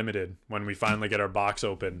play in limited when we finally get our box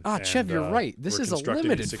open? Chev, you're right. This we're is a constructing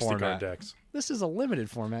limited 60 format. card decks. This is a limited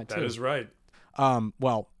format too. That is right.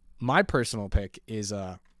 Well, my personal pick is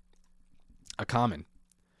a common,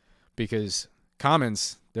 because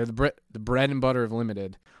commons, they're the bread and butter of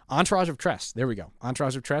limited. Entourage of Trest. There we go.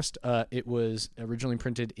 Entourage of Trest. It was originally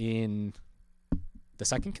printed in the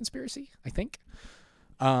Second Conspiracy, I think.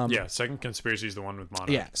 Yeah, Second Conspiracy is the one with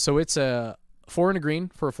Monarch. Yeah, so it's a 4 and a green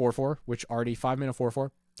for a 4/4, which already 5 mana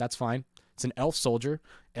 4/4. That's fine. It's an elf soldier.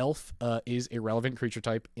 Elf is a relevant creature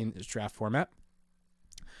type in this draft format.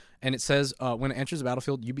 And it says when it enters the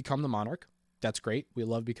battlefield, you become the monarch. That's great. We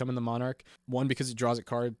love becoming the monarch. One, because it draws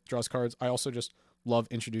cards. I also just love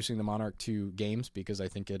introducing the monarch to games because I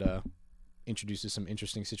think it introduces some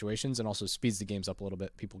interesting situations and also speeds the games up a little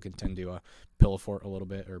bit. People can tend to pillow fort a little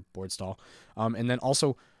bit or board stall. And then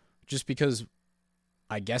also just because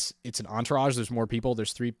I guess it's an entourage, there's more people.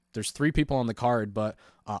 There's three people on the card, but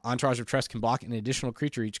Entourage of Trest can block an additional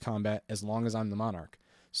creature each combat as long as I'm the monarch.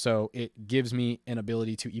 So it gives me an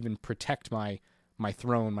ability to even protect my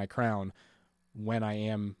throne, my crown, when I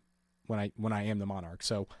am the monarch.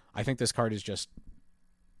 So I think this card is just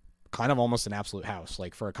kind of almost an absolute house.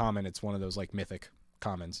 Like for a common, it's one of those like mythic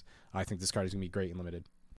commons. I think this card is gonna be great in limited.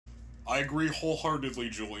 I agree wholeheartedly,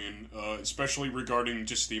 Julian, especially regarding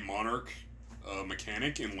just the monarch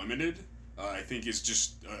mechanic in limited. I think is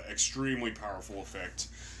just extremely powerful effect.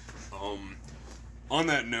 On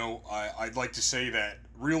that note, I'd like to say that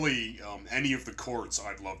really any of the courts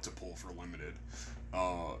I'd love to pull for limited.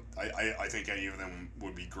 I think any of them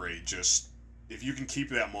would be great. Just if you can keep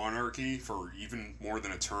that monarchy for even more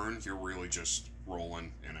than a turn, you're really just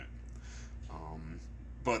rolling in it.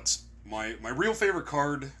 But my real favorite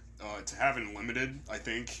card to have in limited, I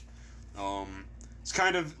think, it's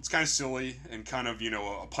kind of silly and kind of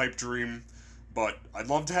a pipe dream, but I'd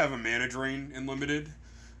love to have a mana drain in limited.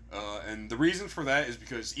 And the reason for that is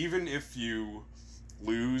because even if you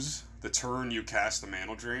lose the turn you cast the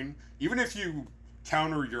mana drain, even if you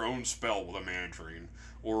counter your own spell with a mana drain,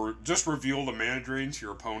 or just reveal the mana drain to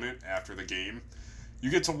your opponent after the game,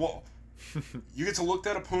 you get to look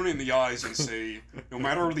that opponent in the eyes and say, no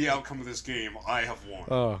matter the outcome of this game, I have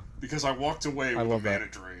won. Because I walked away with a mana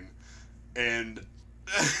drain. And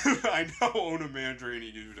I now own a mana drain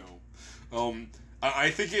and you don't.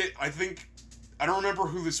 I don't remember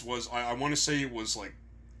who this was. I want to say it was like,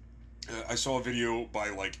 I saw a video by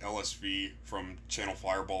like LSV from Channel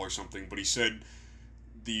Fireball or something, but he said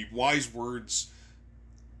the wise words,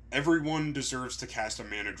 everyone deserves to cast a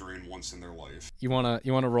mana drain once in their life. You wanna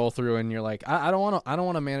roll through and you're like, I don't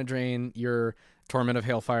want to mana drain your Torment of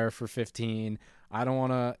Hailfire for 15. I don't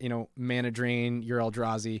want to mana drain your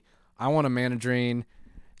Eldrazi. I want to mana drain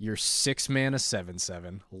your 6 mana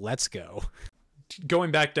 7/7. Let's go.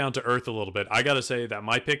 Going back down to earth a little bit, I gotta say that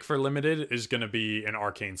my pick for limited is gonna be an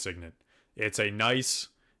Arcane Signet. It's a nice,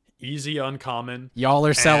 easy uncommon. Y'all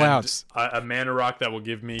are sellouts. A mana rock that will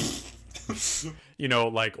give me,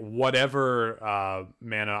 like whatever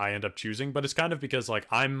mana I end up choosing. But it's kind of because like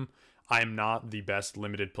I'm not the best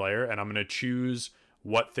limited player, and I'm gonna choose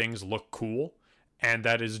what things look cool, and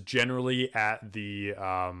that is generally at the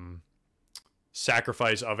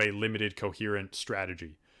sacrifice of a limited coherent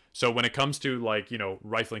strategy. So when it comes to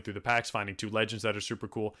rifling through the packs, finding 2 legends that are super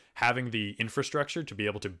cool, having the infrastructure to be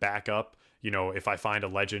able to back up, if I find a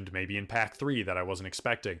legend maybe in pack 3 that I wasn't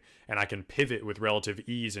expecting, and I can pivot with relative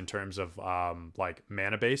ease in terms of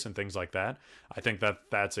mana base and things like that, I think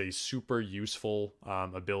that's a super useful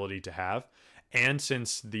ability to have. And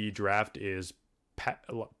since the draft is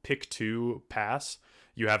pick 2 pass,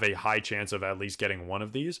 you have a high chance of at least getting one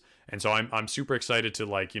of these. And so I'm super excited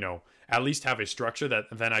to at least have a structure that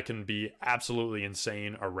then I can be absolutely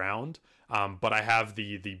insane around. But I have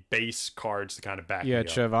the base cards to kind of back me up.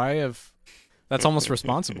 Chev, that's almost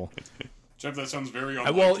responsible. Jeff, that sounds very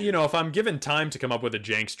unlikely. Well, if I'm given time to come up with a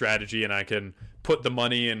jank strategy and I can put the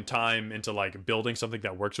money and time into building something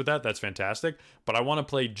that works with that, that's fantastic. But I want to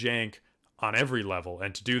play jank on every level.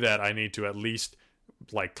 And to do that, I need to at least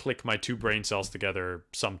click my 2 brain cells together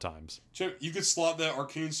sometimes. Chip, you could slot that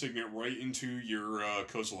Arcane Signet right into your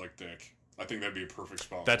Kozilek deck. I think that'd be a perfect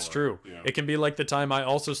spot. That's for true. It. Yeah. It can be like the time I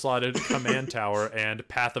also slotted Command Tower and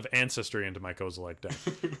Path of Ancestry into my Kozilek deck,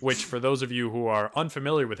 which for those of you who are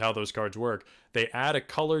unfamiliar with how those cards work, they add a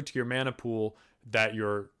color to your mana pool that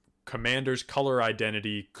your commander's color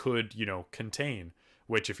identity could, contain,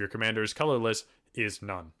 which if your commander is colorless is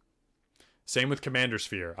none. Same with Commander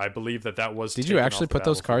Sphere. I believe that was. Did you actually put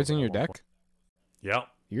those cards in your deck? Yeah.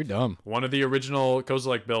 You're dumb. One of the original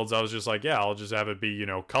Kozilek builds, I was just like, yeah, I'll just have it be,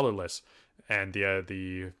 colorless. And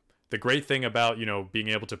the great thing about, being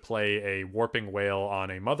able to play a Warping Whale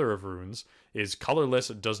on a Mother of Runes is colorless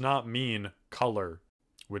does not mean color,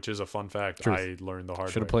 which is a fun fact. Truth. I learned the hard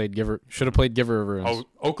way. Should have played Giver of Runes. Oh,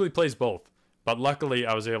 Oakley plays both, but luckily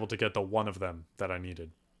I was able to get the one of them that I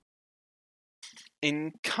needed.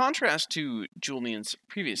 In contrast to Julian's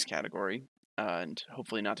previous category, and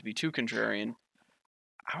hopefully not to be too contrarian,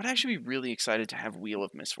 I would actually be really excited to have Wheel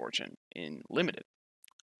of Misfortune in Limited.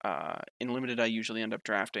 In Limited, I usually end up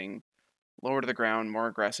drafting lower to the ground, more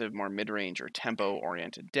aggressive, more mid-range or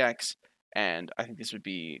tempo-oriented decks, and I think this would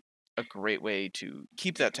be a great way to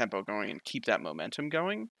keep that tempo going and keep that momentum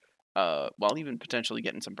going, while even potentially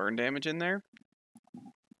getting some burn damage in there.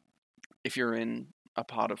 If you're in a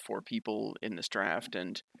pot of 4 people in this draft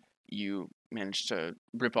and you manage to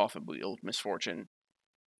rip off a Wheel of Misfortune,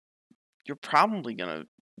 you're probably going to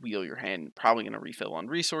wheel your hand, probably going to refill on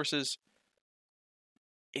resources.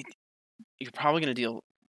 You're probably going to deal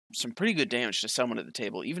some pretty good damage to someone at the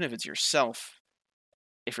table, even if it's yourself.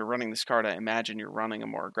 If you're running this card, I imagine you're running a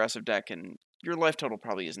more aggressive deck and your life total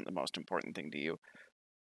probably isn't the most important thing to you.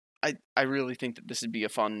 I really think that this would be a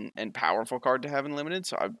fun and powerful card to have in limited,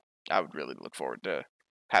 so I would really look forward to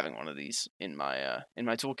having one of these in my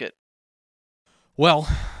toolkit. Well,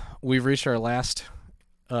 we've reached our last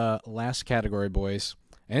category, boys,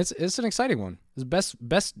 and it's an exciting one. It's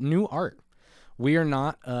best new art. We are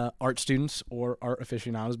not art students or art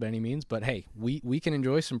aficionados by any means, but hey, we can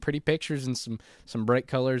enjoy some pretty pictures and some bright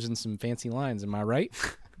colors and some fancy lines. Am I right?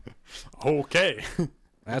 Okay.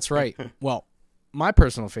 That's right. Well, my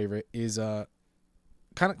personal favorite is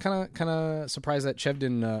kind of surprised that Chev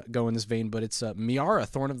didn't go in this vein, but it's Miara,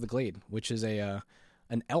 Thorn of the Glade, which is an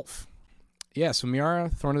elf. Yeah, so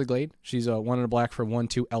Miara, Thorn of the Glade. She's a 1 and a black for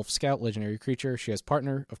 1/2 elf scout, legendary creature. She has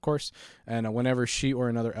partner, of course, and whenever she or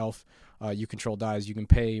another elf you control dies, you can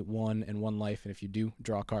pay 1 and 1 life, and if you do,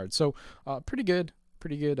 draw a card. So pretty good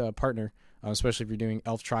partner, especially if you're doing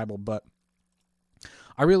elf tribal. But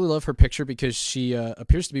I really love her picture because she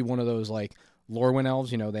appears to be one of those like Lorwyn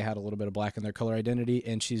elves. You know, they had a little bit of black in their color identity,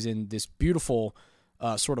 and she's in this beautiful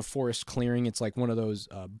sort of forest clearing. It's like one of those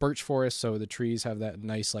birch forests, so the trees have that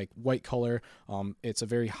nice like white color. It's a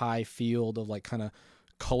very high field of like kind of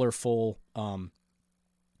colorful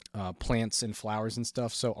plants and flowers and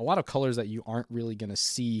stuff. So a lot of colors that you aren't really going to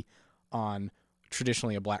see on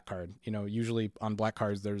traditionally a black card. You know, usually on black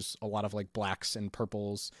cards there's a lot of like blacks and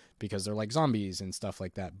purples because they're like zombies and stuff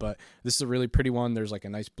like that. But this is a really pretty one. There's like a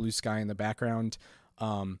nice blue sky in the background.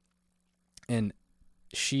 And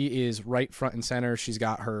she is right front and center. She's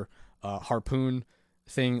got her harpoon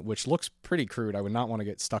thing, which looks pretty crude. I would not want to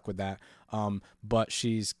get stuck with that. But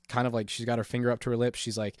she's kind of like, she's got her finger up to her lips.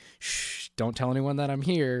 She's like, shh, don't tell anyone that I'm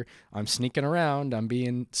here. I'm sneaking around. I'm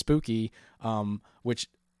being spooky, which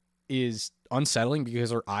is unsettling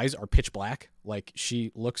because her eyes are pitch black. Like,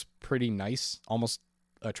 she looks pretty nice, almost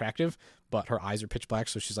attractive, but her eyes are pitch black.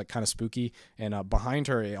 So she's like kind of spooky. And behind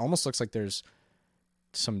her, it almost looks like there's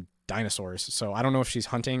some dinosaurs. So I don't know if she's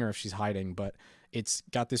hunting or if she's hiding, but it's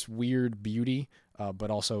got this weird beauty, but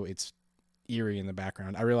also it's eerie in the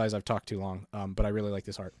background. I realize I've talked too long, but I really like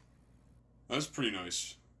this art. That's pretty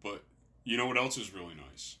nice. But you know what else is really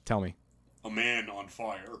nice? Tell me. A man on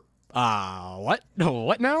fire. What?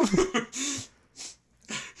 What now?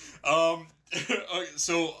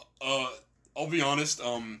 So I'll be honest.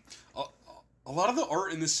 A lot of the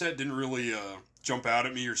art in this set didn't really jump out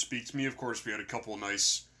at me or speak to me. Of course, we had a couple of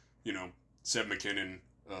nice, Seb McKinnon,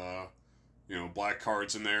 black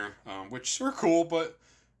cards in there, which are cool. But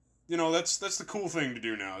that's the cool thing to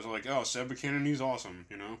do now. Is like, oh, Seb McKinnon, he's awesome.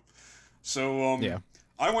 So yeah,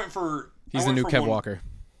 I went for. He's the new Kev Walker.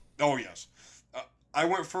 Oh yes. I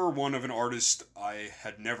went for one of an artist I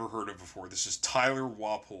had never heard of before. This is Tyler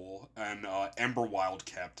Wapole and Emberwild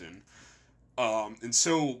Captain. And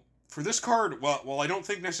so for this card, while I don't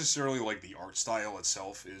think necessarily like the art style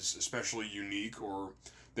itself is especially unique or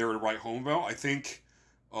there to write home about, I think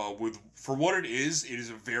for what it is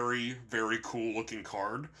a very, very cool looking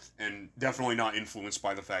card and definitely not influenced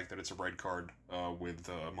by the fact that it's a red card with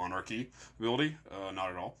Monarchy ability.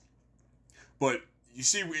 Not at all. But you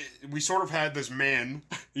see, we sort of had this man,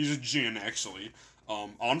 he's a djinn actually,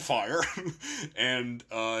 on fire, and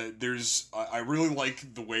I really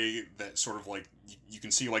like the way that sort of like, you can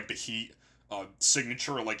see like the heat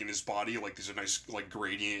signature like in his body, like there's a nice like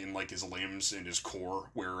gradient in like his limbs and his core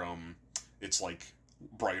where it's like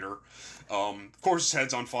brighter. Of course his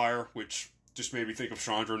head's on fire, which just made me think of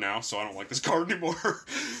Chandra now, so I don't like this card anymore.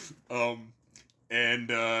 But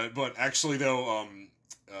actually though,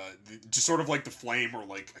 just sort of like the flame or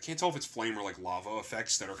like, I can't tell if it's flame or like lava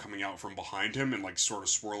effects that are coming out from behind him and like sort of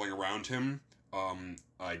swirling around him,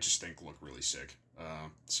 I just think look really sick.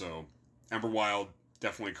 So Emberwild,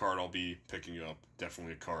 definitely a card I'll be picking up.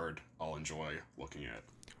 Definitely a card I'll enjoy looking at.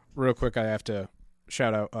 Real quick, I have to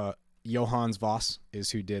shout out Johannes Voss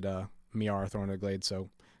is who did Miara, Thorn of the Glade. So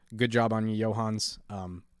good job on you, Johannes.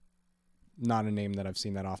 Not a name that I've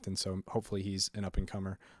seen that often, so hopefully he's an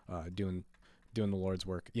up-and-comer doing the Lord's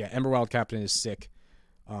work. Yeah, Emberwild Captain is sick.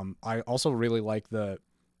 I also really like the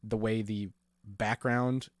way the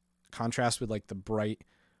background contrasts with like the bright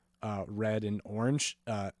red and orange.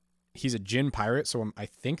 He's a djinn pirate, so I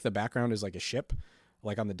think the background is like a ship,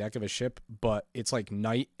 like on the deck of a ship, but it's like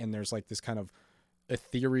night and there's like this kind of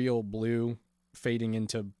ethereal blue fading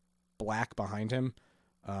into black behind him.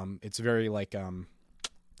 It's very like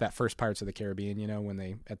that first Pirates of the Caribbean, when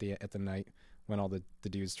they at the night when all the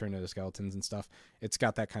dudes turn into skeletons and stuff. It's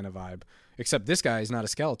got that kind of vibe. Except this guy is not a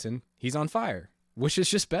skeleton. He's on fire, which is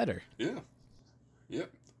just better. Yeah.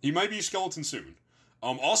 Yep. He might be a skeleton soon.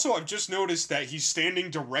 Also, I've just noticed that he's standing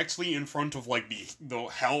directly in front of, like, the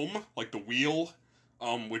helm, like, the wheel,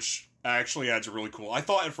 which actually adds a really cool. I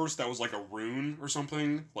thought at first that was like a rune or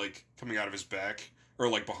something, like coming out of his back or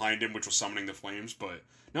like behind him, which was summoning the flames. But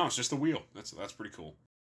no, it's just a wheel. That's pretty cool.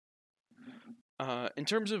 In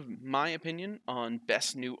terms of my opinion on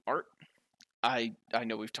best new art, I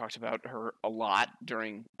know we've talked about her a lot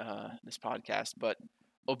during this podcast, but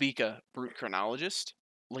Obika, Brute Chronologist,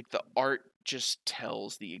 like the art just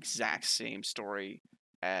tells the exact same story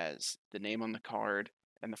as the name on the card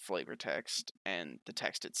and the flavor text and the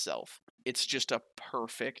text itself. It's just a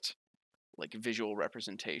perfect like visual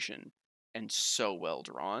representation and so well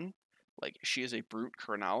drawn. Like she is a brute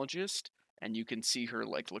chronologist, and you can see her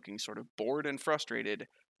like looking sort of bored and frustrated,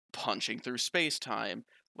 punching through space time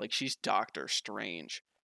like she's Doctor Strange.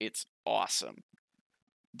 It's awesome.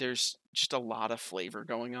 There's just a lot of flavor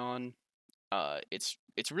going on. It's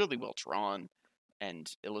really well drawn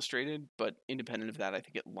and illustrated, but independent of that, I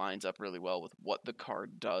think it lines up really well with what the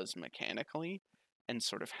card does mechanically and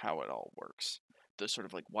sort of how it all works. The sort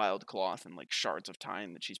of like wild cloth and like shards of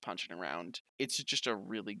time that she's punching around. It's just a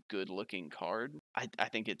really good looking card. I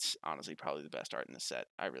think it's honestly probably the best art in the set.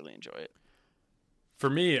 I really enjoy it. For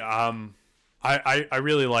me, I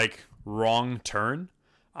really like Wrong Turn.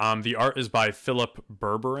 The art is by Philip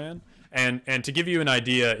Berberan, and to give you an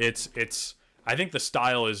idea, it's I think the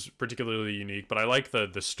style is particularly unique, but I like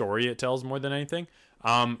the story it tells more than anything.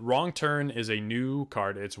 Wrong Turn is a new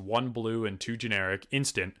card. It's 1 blue and 2 generic,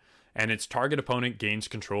 instant, and its target opponent gains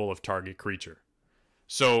control of target creature.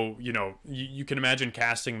 So, you can imagine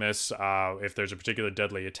casting this if there's a particular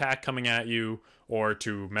deadly attack coming at you or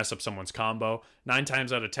to mess up someone's combo. 9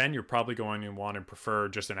 times out of 10, you're probably going to want to prefer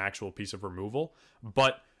just an actual piece of removal.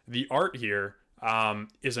 But the art here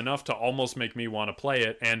is enough to almost make me want to play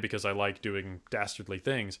it, and because I like doing dastardly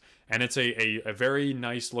things. And it's a very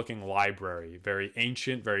nice looking library, very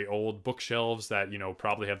ancient, very old bookshelves that,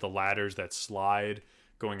 probably have the ladders that slide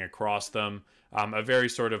going across them. A very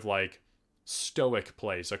sort of like stoic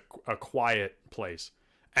place, a quiet place.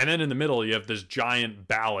 And then in the middle, you have this giant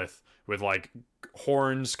Baloth with like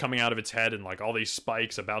horns coming out of its head and like all these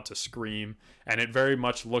spikes about to scream. And it very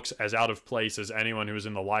much looks as out of place as anyone who is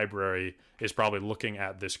in the library is probably looking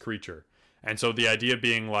at this creature. And so the idea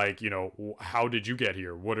being like, how did you get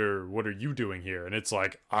here? What are you doing here? And it's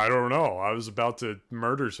like, I don't know. I was about to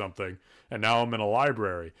murder something and now I'm in a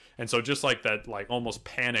library. And so just like that, like almost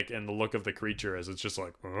panic in the look of the creature as it's just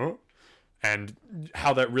like, huh? And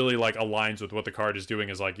how that really like aligns with what the card is doing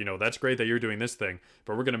is like, that's great that you're doing this thing,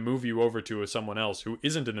 but we're going to move you over to someone else who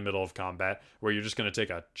isn't in the middle of combat where you're just going to take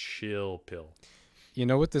a chill pill. You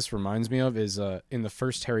know what this reminds me of is in the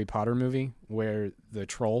first Harry Potter movie where the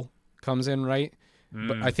troll comes in, right?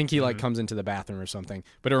 But I think he like comes into the bathroom or something.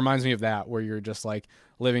 But it reminds me of that where you're just like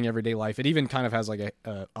living everyday life. It even kind of has like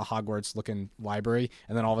a Hogwarts looking library,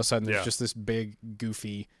 and then all of a sudden there's just this big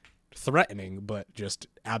goofy threatening but just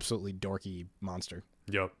absolutely dorky monster.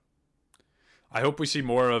 Yep. I hope we see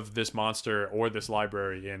more of this monster or this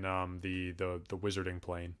library in the wizarding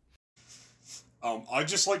plane. I'd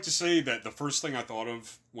just like to say that the first thing I thought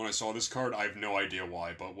of when I saw this card, I have no idea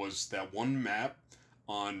why, but was that one map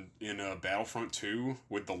in Battlefront 2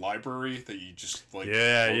 with the library that you just like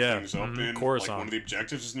blow things up in. Coruscant. Like one of the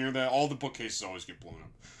objectives is near that. All the bookcases always get blown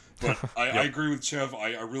up. But I agree with Chev.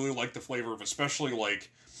 I really like the flavor of, especially like,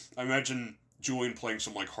 I imagine Julian playing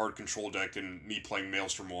some like hard control deck and me playing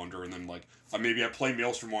Maelstrom Wander, and then like maybe I play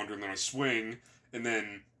Maelstrom Wander and then I swing, and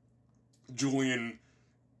then Julian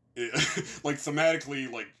like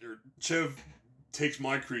thematically like Chev takes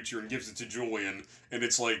my creature and gives it to Julian, and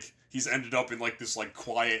it's like he's ended up in like this like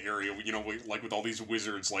quiet area, like with all these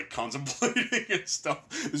wizards like contemplating and stuff.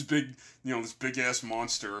 This big, this big ass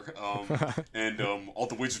monster, and all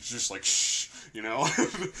the wizards just like shh,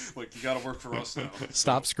 like you gotta work for us now.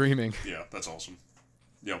 Stop screaming. Yeah, that's awesome.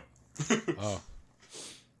 Yep. Oh.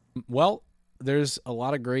 Well, there's a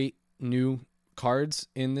lot of great new cards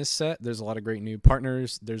in this set. There's a lot of great new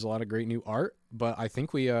partners. There's a lot of great new art. But I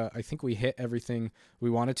think we hit everything we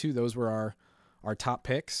wanted to. Those were our top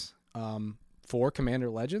picks for Commander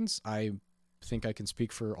Legends. I think I can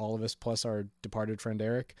speak for all of us, plus our departed friend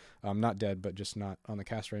Eric. Not dead, but just not on the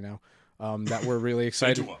cast right now. That we're really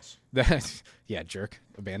excited. That jerk,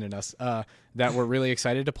 abandoned us. That we're really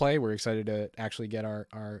excited to play. We're excited to actually get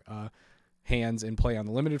our hands in play on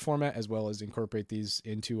the limited format, as well as incorporate these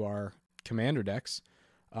into our Commander decks.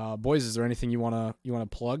 Boys, is there anything you wanna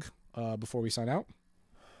plug before we sign out?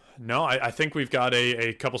 No, I think we've got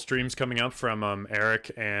a couple streams coming up from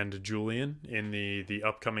Eric and Julian in the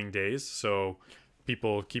upcoming days. So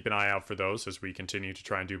people keep an eye out for those as we continue to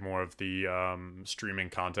try and do more of the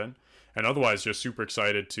streaming content. And otherwise, just super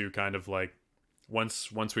excited to kind of like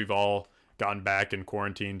once we've all gotten back and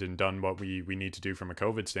quarantined and done what we need to do from a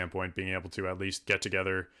COVID standpoint, being able to at least get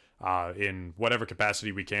together in whatever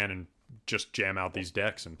capacity we can and just jam out these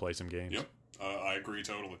decks and play some games. Yep, I agree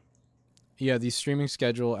totally. Yeah, the streaming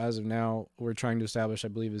schedule as of now we're trying to establish, I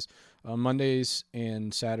believe, is Mondays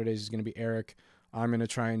and Saturdays is going to be Eric. I'm going to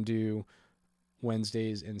try and do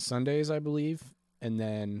Wednesdays and Sundays, I believe, and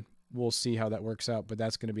then we'll see how that works out. But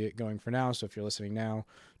that's going to be it going for now. So if you're listening now,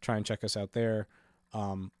 try and check us out there.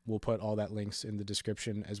 We'll put all that links in the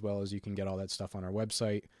description, as well as you can get all that stuff on our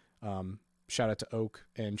website. Shout out to Oak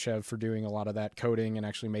and Chev for doing a lot of that coding and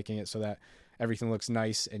actually making it so that everything looks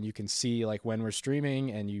nice and you can see like when we're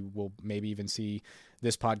streaming, and you will maybe even see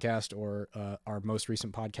this podcast or our most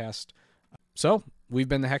recent podcast. So we've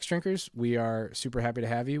been the Hexdrinkers. We are super happy to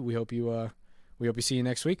have you. We hope you see you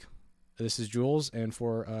next week. This is Jules, and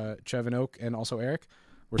for Chev and Oak and also Eric,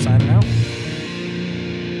 we're signing out.